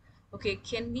okay,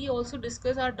 can we also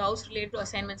discuss our doubts related to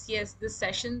assignments? Yes, these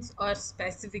sessions are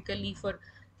specifically for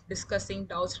discussing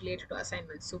doubts related to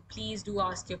assignments. So please do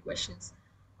ask your questions.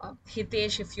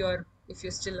 Hitesh, if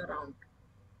you're still around.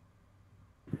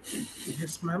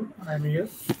 Yes, ma'am, I'm here.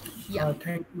 Yeah.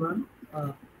 Thank you,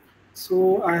 ma'am.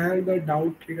 So I had a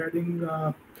doubt regarding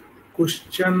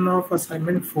question of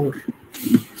assignment 4.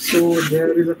 So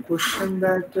there is a question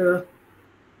that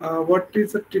what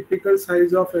is the typical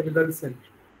size of algal cell?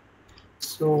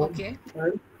 So Okay.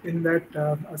 in that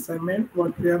assignment,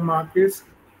 what we have marked is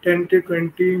 10 to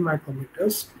 20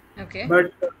 micrometers, Okay.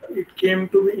 but it came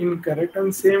to be incorrect,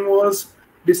 and same was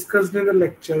discussed in the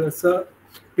lecture. So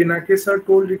Pinaki sir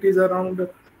told it is around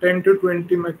 10 to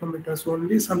 20 micrometers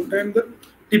only. Sometimes the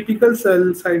typical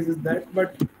cell size is that,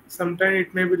 but sometimes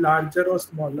it may be larger or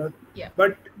smaller. Yeah.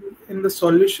 But in the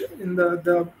solution, in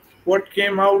the what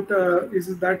came out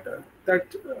is that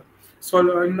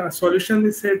in a solution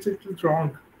it says it is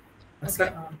wrong. Okay.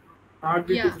 Marked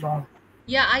it Yeah. is wrong.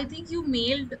 Yeah, I think you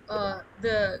mailed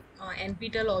the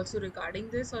NPTEL also regarding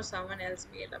this, or someone else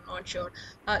mailed. I'm not sure.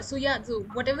 So yeah, so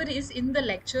whatever is in the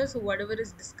lecture, so whatever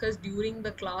is discussed during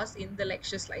the class in the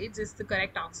lecture slides is the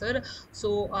correct answer.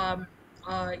 So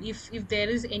if there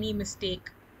is any mistake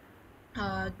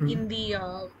Hmm. in the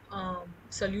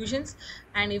solutions,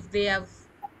 and if they have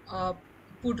uh,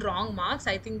 put wrong marks,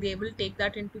 I think they will take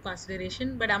that into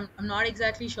consideration, but I'm not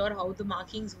exactly sure how the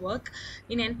markings work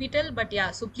in NPTEL. But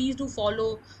yeah, so please do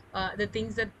follow the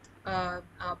things that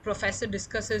professor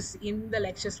discusses in the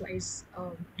lecture slides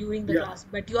during the Yeah. class.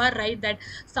 But you are right that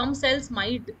some cells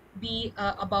might be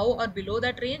above or below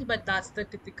that range, but that's the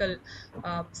typical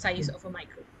size of a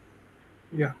microbe.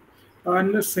 Yeah,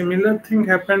 and a similar thing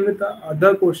happened with the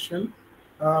other question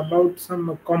about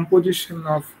some composition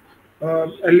of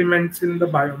elements in the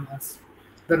biomass.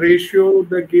 The Okay. ratio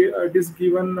it is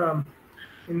given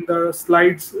in the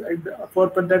slides. For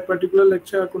that particular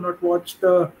lecture, I could not watch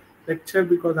the lecture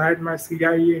because I had my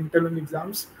CIE internal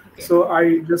exams. Okay. So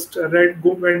I just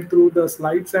went through the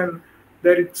slides, and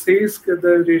there it says that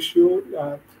the ratio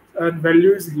and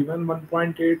value is given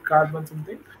 1.8 carbon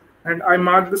something, and I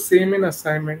marked the same in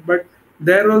assignment, but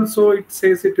there also it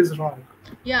says it is wrong.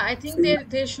 Yeah, I think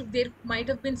So there might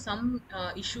have been some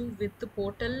issue with the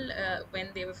portal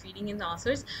when they were feeding in the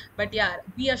answers. But yeah,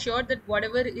 be assured that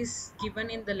whatever is given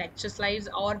in the lecture slides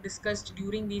or discussed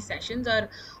during these sessions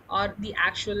are the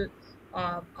actual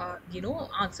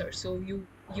answers. So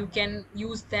you can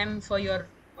use them for your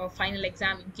final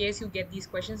exam. In case you get these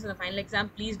questions in the final exam,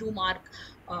 please do mark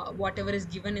whatever is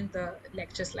given in the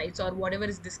lecture slides or whatever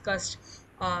is discussed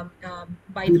by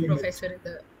the During it. professor in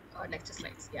the lecture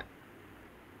slides. Yeah.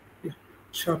 Yeah,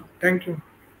 sure. Thank you.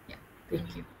 Yeah, Yeah,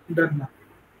 thank you. done now.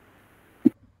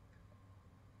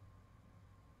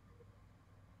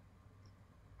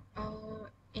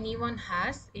 Anyone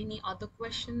has any other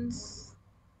questions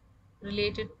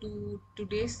related to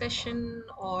today's session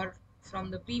or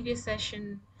from the previous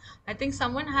session? I think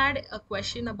someone had a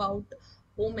question about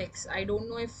omics. I don't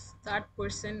know if that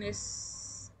person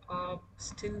is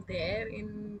still there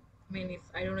in, I mean, if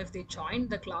I don't know if they joined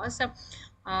the class.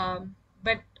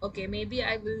 But okay, maybe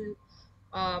I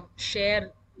will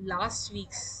share last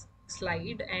week's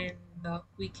slide and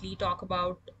quickly talk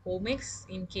about omics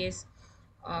in case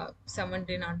someone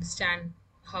didn't understand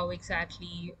how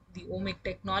exactly the omic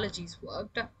technologies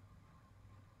worked.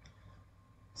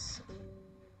 So,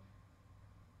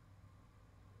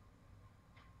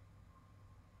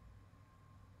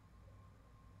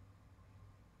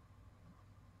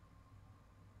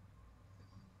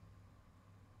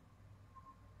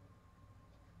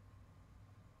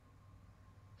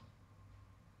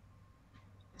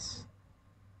 yes.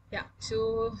 Yeah,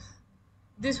 so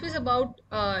this was about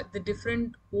the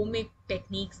different omic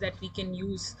techniques that we can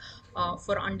use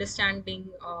for understanding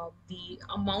the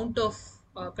amount of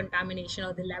contamination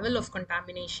or the level of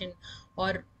contamination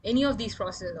or any of these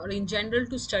processes, or in general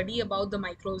to study about the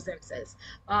microbes themselves.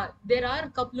 There are a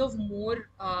couple of more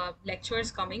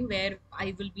lectures coming where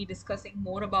I will be discussing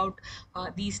more about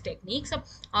these techniques.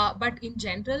 But in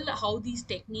general, how these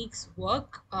techniques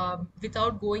work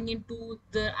without going into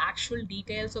the actual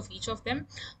details of each of them.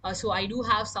 So I do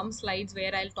have some slides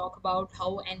where I'll talk about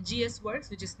how NGS works,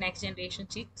 which is next generation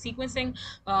sequencing,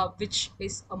 which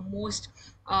is a most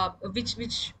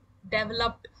which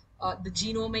developed the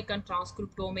genomic and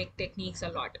transcriptomic techniques a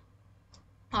lot.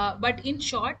 But in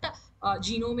short,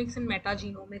 genomics and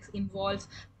metagenomics involves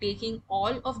taking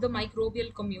all of the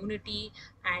microbial community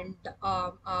and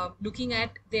looking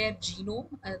at their genome,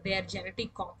 their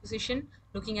genetic composition,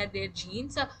 looking at their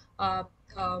genes, uh,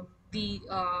 the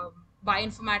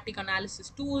bioinformatic analysis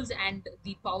tools and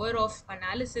the power of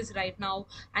analysis right now,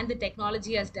 and the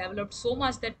technology has developed so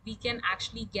much that we can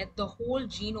actually get the whole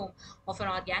genome of an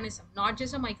organism, not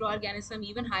just a microorganism,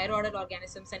 even higher order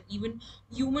organisms, and even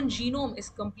human genome is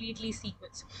completely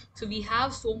sequenced. So we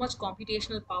have so much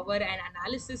computational power and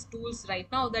analysis tools right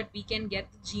now that we can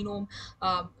get the genome,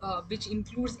 which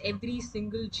includes every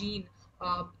single gene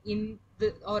in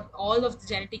the or all of the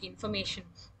genetic information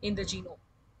in the genome.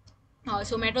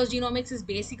 So metagenomics is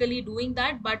basically doing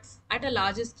that, but at a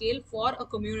larger scale for a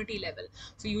community level.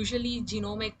 So usually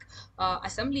genomic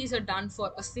assemblies are done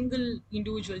for a single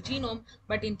individual genome,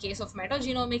 but in case of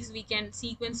metagenomics, we can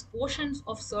sequence portions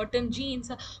of certain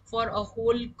genes for a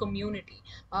whole community,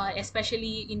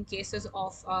 especially in cases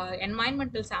of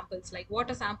environmental samples like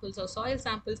water samples or soil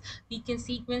samples. We can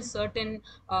sequence certain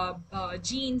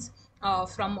genes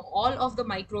from all of the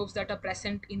microbes that are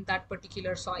present in that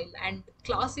particular soil and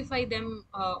classify them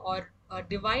or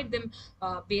divide them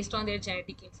based on their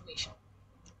genetic information.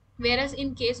 Whereas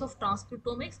in case of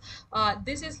transcriptomics,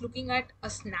 this is looking at a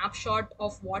snapshot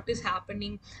of what is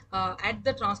happening at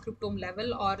the transcriptome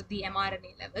level or the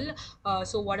mRNA level.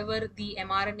 So whatever the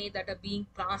mRNA that are being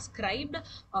transcribed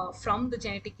from the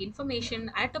genetic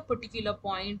information at a particular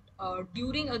point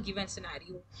during a given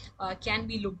scenario can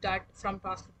be looked at from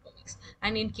transcriptomics.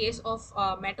 And in case of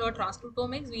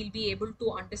metatranscriptomics, we'll be able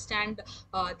to understand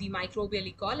the microbial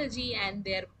ecology and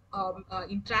their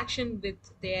interaction with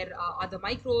their other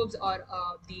microbes or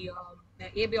the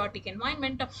abiotic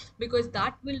environment, because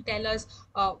that will tell us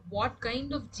what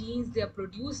kind of genes they are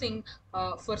producing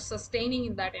for sustaining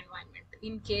in that environment.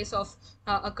 In case of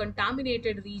a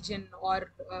contaminated region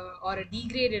or a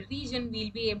degraded region,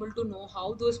 we'll be able to know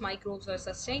how those microbes are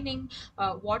sustaining,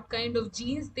 what kind of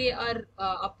genes they are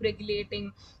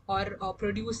upregulating or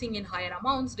producing in higher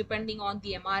amounts depending on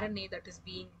the mRNA that is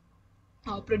being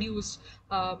produced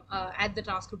at the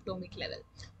transcriptomic level.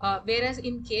 Whereas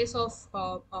in case of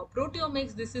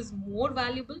proteomics, this is more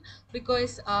valuable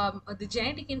because the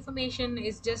genetic information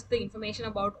is just the information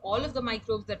about all of the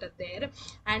microbes that are there,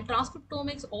 and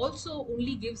transcriptomics also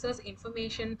only gives us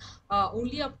information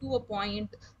only up to a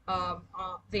point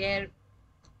where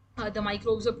the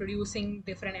microbes are producing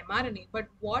different mRNA, but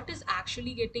what is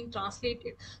actually getting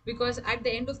translated? Because at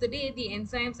the end of the day, the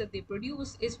enzymes that they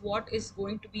produce is what is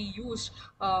going to be used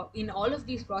in all of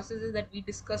these processes that we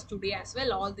discussed today as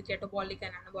well. All the catabolic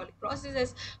and anabolic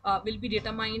processes will be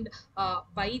determined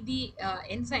by the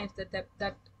enzymes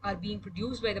that are being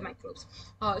produced by the microbes.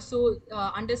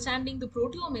 Understanding the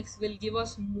proteomics will give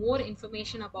us more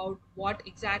information about what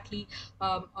exactly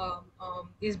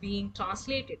is being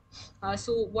translated.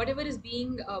 So whatever is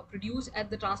being produced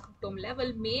at the transcriptome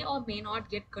level may or may not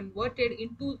get converted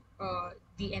into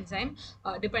the enzyme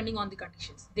depending on the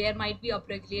conditions. There might be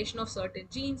upregulation of certain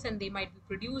genes and they might be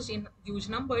produced in huge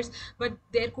numbers, but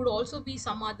there could also be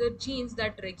some other genes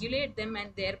that regulate them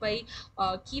and thereby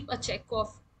keep a check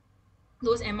of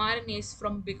those mRNAs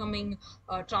from becoming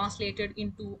translated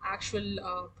into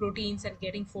actual proteins and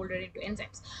getting folded into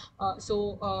enzymes.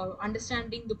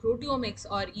 Understanding the proteomics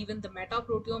or even the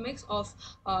metaproteomics of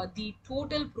the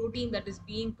total protein that is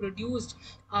being produced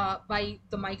by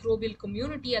the microbial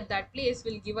community at that place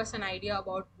will give us an idea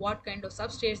about what kind of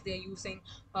substrates they are using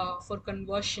for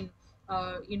conversion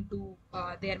into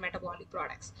their metabolic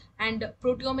products. And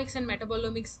proteomics and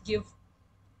metabolomics give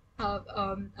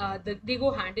they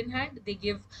go hand in hand. They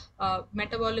give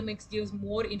metabolomics gives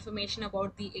more information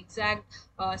about the exact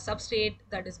substrate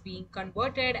that is being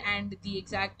converted and the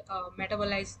exact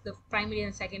metabolites, the primary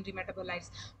and secondary metabolites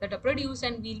that are produced,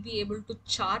 and we'll be able to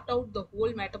chart out the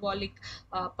whole metabolic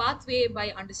pathway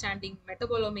by understanding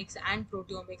metabolomics and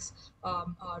proteomics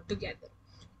together.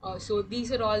 So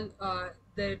these are all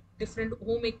the different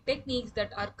omic techniques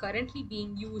that are currently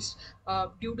being used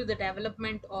due to the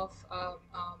development of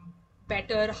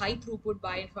better high throughput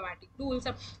bioinformatic tools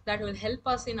that will help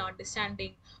us in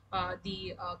understanding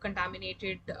the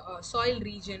contaminated soil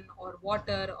region or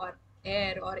water or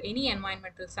air or any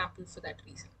environmental sample for that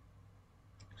reason.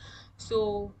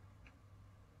 So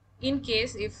in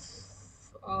case if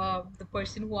the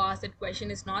person who asked that question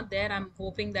is not there, I'm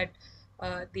hoping that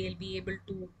they'll be able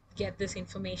to get this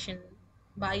information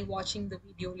by watching the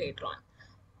video later on.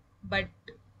 But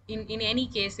in any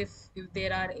case, if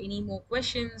there are any more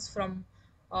questions from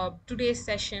today's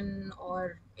session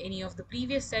or any of the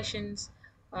previous sessions,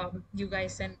 you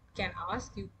guys can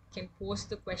ask. You can post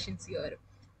the questions here,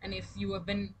 and if you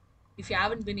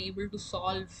haven't been able to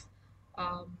solve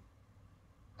um,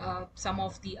 some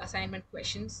of the assignment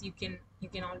questions, you can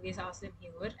always ask them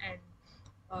here, and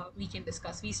we can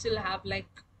discuss. We still have like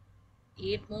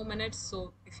 8 more minutes,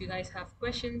 so if you guys have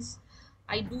questions,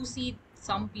 I do see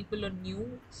some people are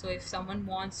new, so if someone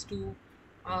wants to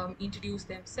introduce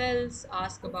themselves,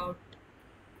 ask about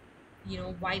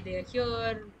why they're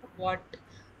here, what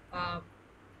uh,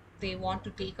 they want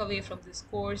to take away from this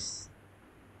course,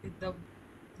 the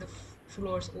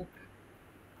floor's open.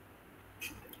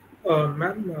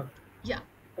 Ma'am, Yeah.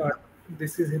 uh,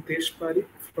 this is Hitesh Pari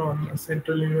from Yeah.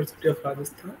 Central University of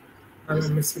Rajasthan. I'm a Yes.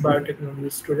 MSc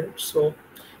Biotechnology student. So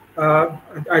uh,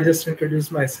 I just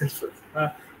introduced myself.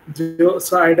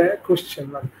 So I had a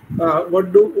question, ma'am.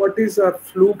 What is a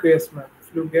flue gas, ma'am?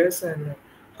 Flue gas, and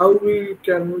how we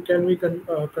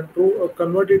control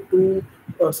convert it to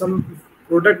some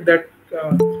product that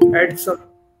adds some.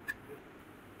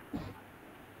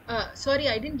 Sorry,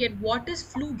 I didn't get what is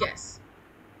flue gas.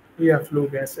 Yeah, flue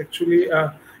gas. Actually,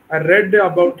 I read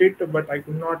about it, but I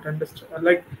could not understand.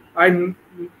 Like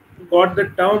got the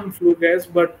term flue gas,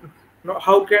 but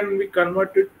how can we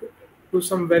convert it to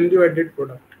some value-added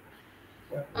product?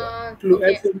 Yeah. Flue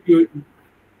Okay, F L U E.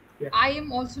 Yeah. I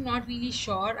am also not really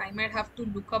sure. I might have to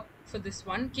look up for this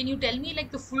one. Can you tell me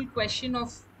like the full question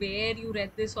of where you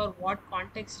read this or what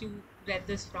context you read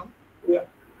this from? Yeah,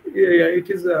 yeah. It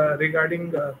is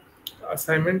regarding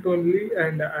assignment only,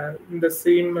 and in the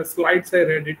same slides I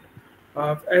read it.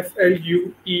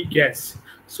 FLUE gas.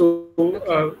 So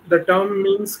Okay. the term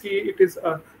means ki it is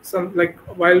some like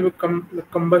while the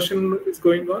combustion is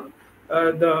going on,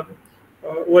 the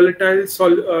volatile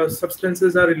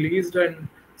substances are released and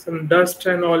some dust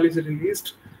and all is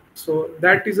released. So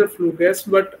that is a flue gas,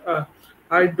 but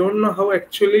I don't know how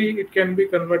actually it can be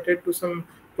converted to some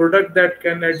product that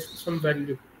can add some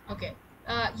value. Okay.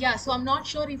 Yeah, so I'm not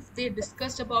sure if they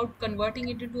discussed about converting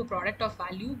it into a product of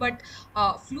value, but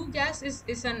flue gas it's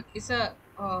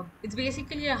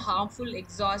basically a harmful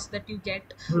exhaust that you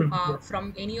get Yeah.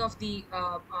 from any of the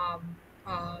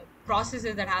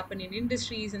processes that happen in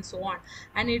industries and so on.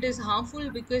 And it is harmful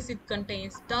because it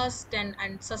contains dust and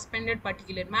suspended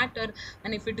particulate matter,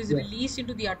 and if it is Yeah. released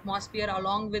into the atmosphere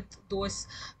along with those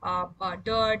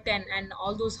dirt and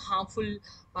all those harmful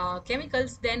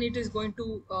chemicals, then it is going to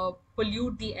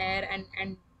pollute the air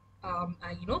and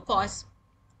cause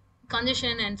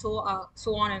congestion, and so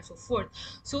on and so forth.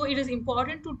 So it is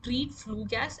important to treat flue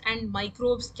gas, and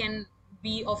microbes can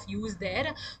be of use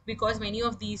there, because many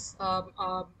of these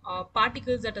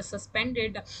particles that are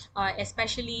suspended,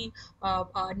 especially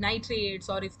nitrates,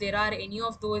 or if there are any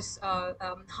of those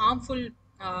harmful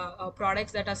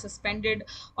products that are suspended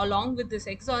along with this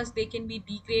exhaust, they can be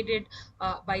degraded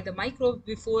by the microbe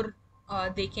before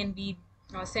they can be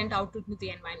sent out to the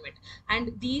environment. And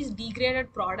these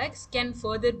degraded products can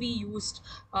further be used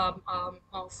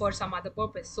for some other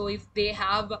purpose. So if they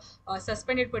have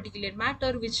suspended particulate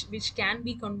matter, which can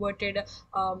be converted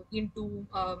into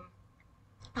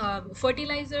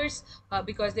fertilizers,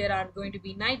 because there are going to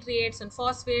be nitrates and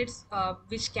phosphates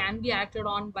which can be acted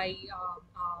on by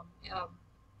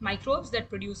microbes that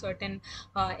produce certain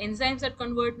enzymes that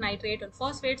convert nitrate and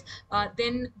phosphates.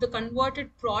 Then the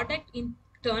converted product in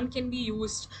turn can be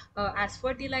used as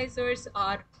fertilizers,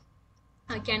 or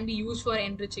can be used for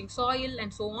enriching soil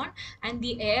and so on. And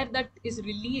the air that is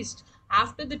released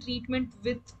after the treatment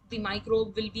with the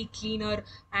microbe will be cleaner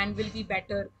and will be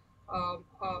better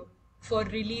for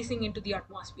releasing into the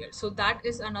atmosphere. So that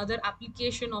is another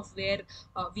application of where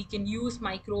we can use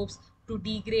microbes to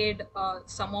degrade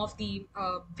some of the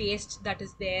waste that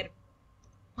is there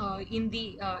in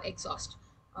the exhaust.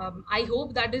 I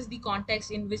hope that is the context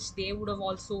in which they would have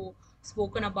also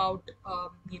spoken about,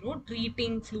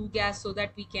 treating flue gas so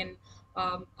that we can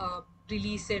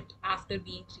release it after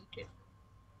being treated.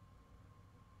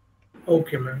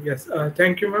 Okay, ma'am. Yes.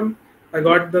 Thank you, ma'am. I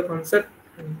got the concept.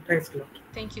 And thanks a lot.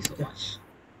 Thank you so Yeah. much.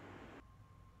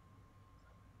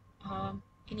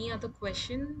 Any other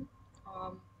question?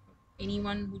 Um,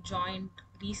 Anyone who joined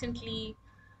recently,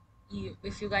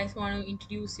 if you guys want to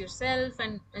introduce yourself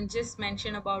and just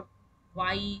mention about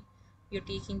why you're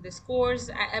taking this course.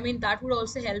 I mean, that would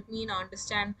also help me in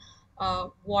understand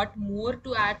what more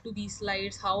to add to these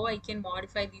slides, how I can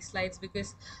modify these slides,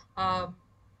 because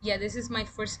yeah, this is my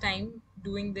first time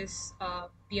doing this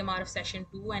PMR of session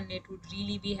 2, and it would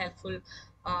really be helpful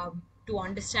to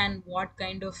understand what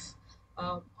kind of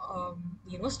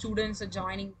students are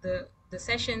joining the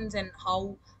sessions, and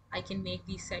how I can make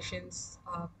these sessions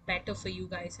better for you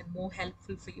guys and more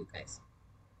helpful for you guys.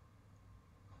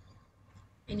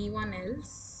 Anyone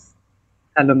else?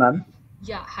 Hello, ma'am.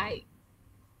 Yeah, hi.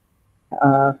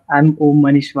 I'm Om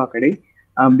Manish Vakade,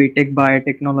 a BTech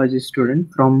Biotechnology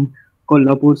student from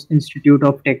Kolhapur's Institute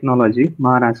of Technology,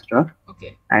 Maharashtra.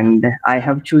 Okay, And I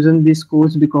have chosen this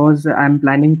course because I'm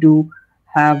planning to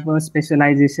have a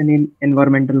specialization in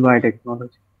environmental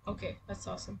biotechnology. okay, that's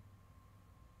awesome.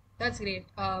 That's great.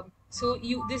 So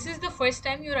this is the first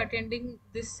time you're attending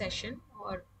this session,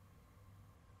 or?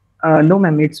 No,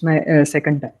 ma'am, it's my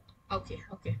second time. Okay,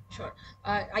 okay, sure.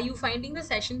 Are you finding the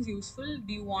sessions useful?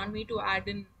 Do you want me to add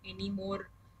in any more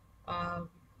uh,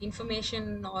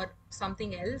 information or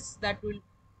something else that will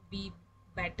be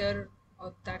better,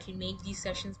 or that will make these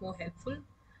sessions more helpful?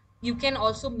 You can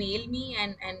also mail me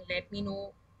and let me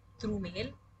know through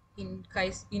mail. In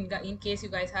case you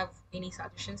guys have any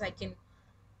suggestions, I can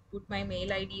put my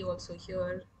mail ID also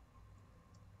here.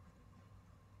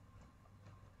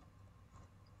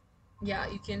 Yeah,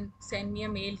 you can send me a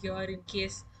mail here in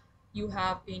case you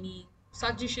have any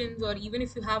suggestions, or even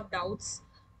if you have doubts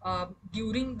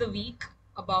during the week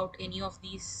about any of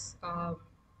these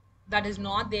that is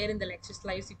not there in the lecture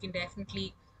slides. You can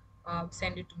definitely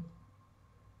send it to me.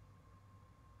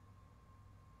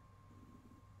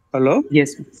 Hello,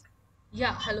 Yes, ma'am.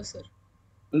 Yeah, hello sir.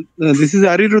 this is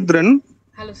Arirudran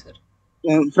Hello sir.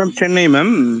 from Chennai,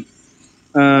 ma'am.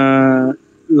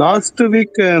 Last week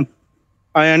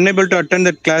I unable to attend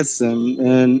that class,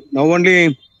 and now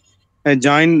only I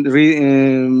joined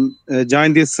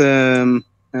this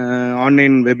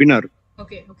online webinar.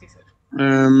 Okay, okay sir.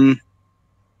 Um,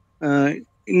 uh,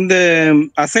 in the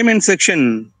assignment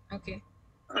section, Okay,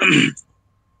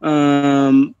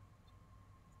 um,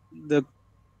 the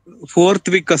fourth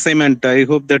week assignment. I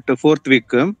hope that the fourth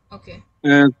week. okay,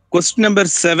 Question number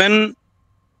 7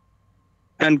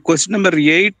 and question number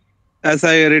 8, as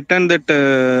I written that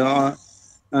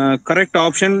correct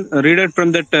option, read it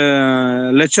from that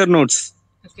lecture notes.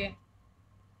 okay,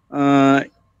 Uh,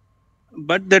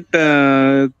 but that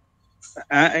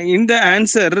in the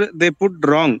answer they put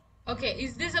wrong. okay.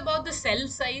 Is this about the cell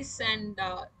size and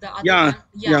the other Yeah, one?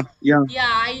 Yeah, yeah, yeah.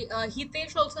 yeah. I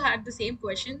Hitesh also had the same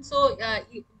question. So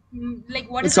like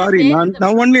whatever is Sorry, there now, in the now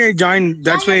only I joined.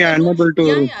 That's why I'm no, unable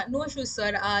to. no issues,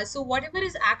 sir. So whatever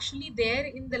is actually there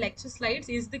in the lecture slides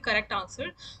is the correct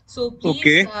answer. So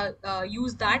please Okay.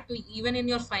 use that even in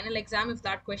your final exam. If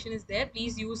that question is there,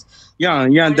 please use Yeah,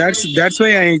 yeah. whatever is. That's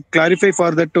why I clarify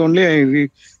for that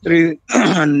only. Yes.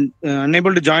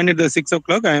 Unable to join at the 6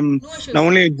 o'clock. I am No issues, now sir.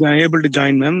 only able to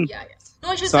join, ma'am. Yeah, yeah.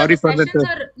 No issues, sir. Sorry The for that. sessions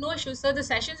are no issues, sir. The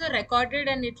sessions are recorded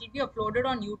and it will be uploaded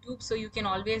on YouTube, so you can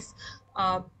always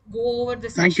go over the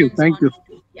Thank you, sessions thank on you,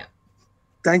 YouTube. Yeah.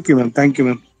 thank you, ma'am. Thank you,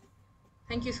 ma'am.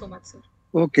 Thank you so much, sir.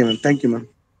 Okay, ma'am. Thank you, ma'am.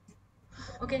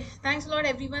 Okay, thanks a lot,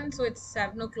 everyone. So it's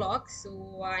 7 o'clock.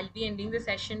 So I'll be ending the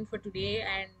session for today.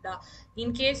 And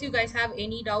in case you guys have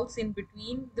any doubts in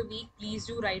between the week, please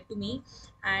do write to me.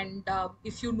 And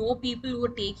if you know people who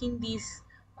are taking these,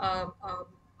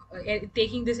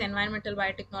 taking this environmental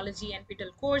biotechnology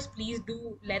NPTEL course, please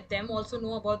do let them also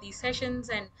know about these sessions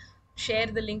and share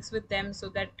the links with them so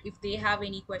that if they have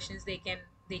any questions, they can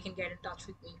get in touch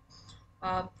with me.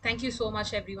 Thank you so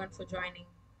much, everyone, for joining.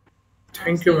 I'll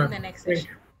Thank see you, you in ma'am. the next Thank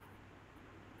session. you.